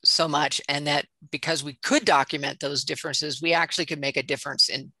so much, and that because we could document those differences, we actually could make a difference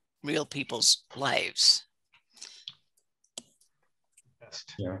in real people's lives.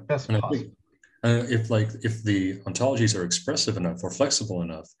 Best possible. If the ontologies are expressive enough or flexible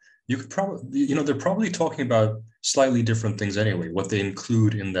enough, you could probably, they're probably talking about slightly different things anyway, what they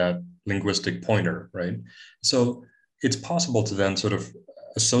include in that linguistic pointer, right? So it's possible to then sort of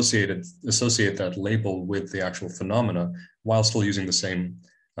associate that label with the actual phenomena while still using the same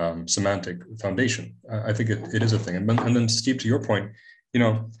semantic foundation. I think it is a thing. And then Steve, to your point,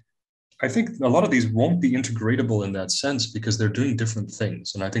 I think a lot of these won't be integratable in that sense because they're doing different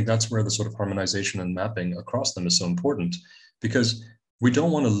things. And I think that's where the sort of harmonization and mapping across them is so important, because we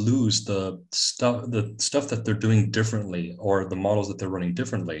don't want to lose the stuff that they're doing differently or the models that they're running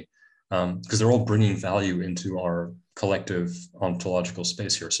differently, because they're all bringing value into our collective ontological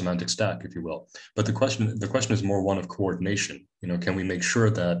space here, semantic stack, if you will. But the question is more one of coordination. Can we make sure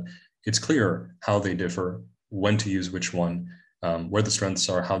that it's clear how they differ, when to use which one, where the strengths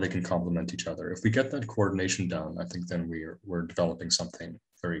are, how they can complement each other. If we get that coordination down, I think then we're developing something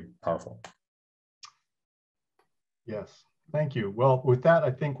very powerful. Yes, thank you. Well, with that,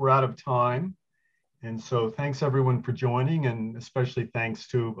 I think we're out of time. And so thanks everyone for joining, and especially thanks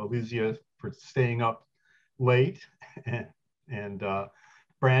to Alizia for staying up late, and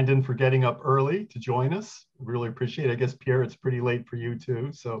Brandon for getting up early to join us. Really appreciate it. I guess, Pierre, it's pretty late for you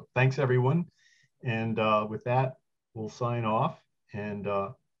too. So thanks everyone. And with that, we'll sign off, and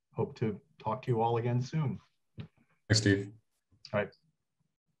hope to talk to you all again soon. Thanks, Steve. All right.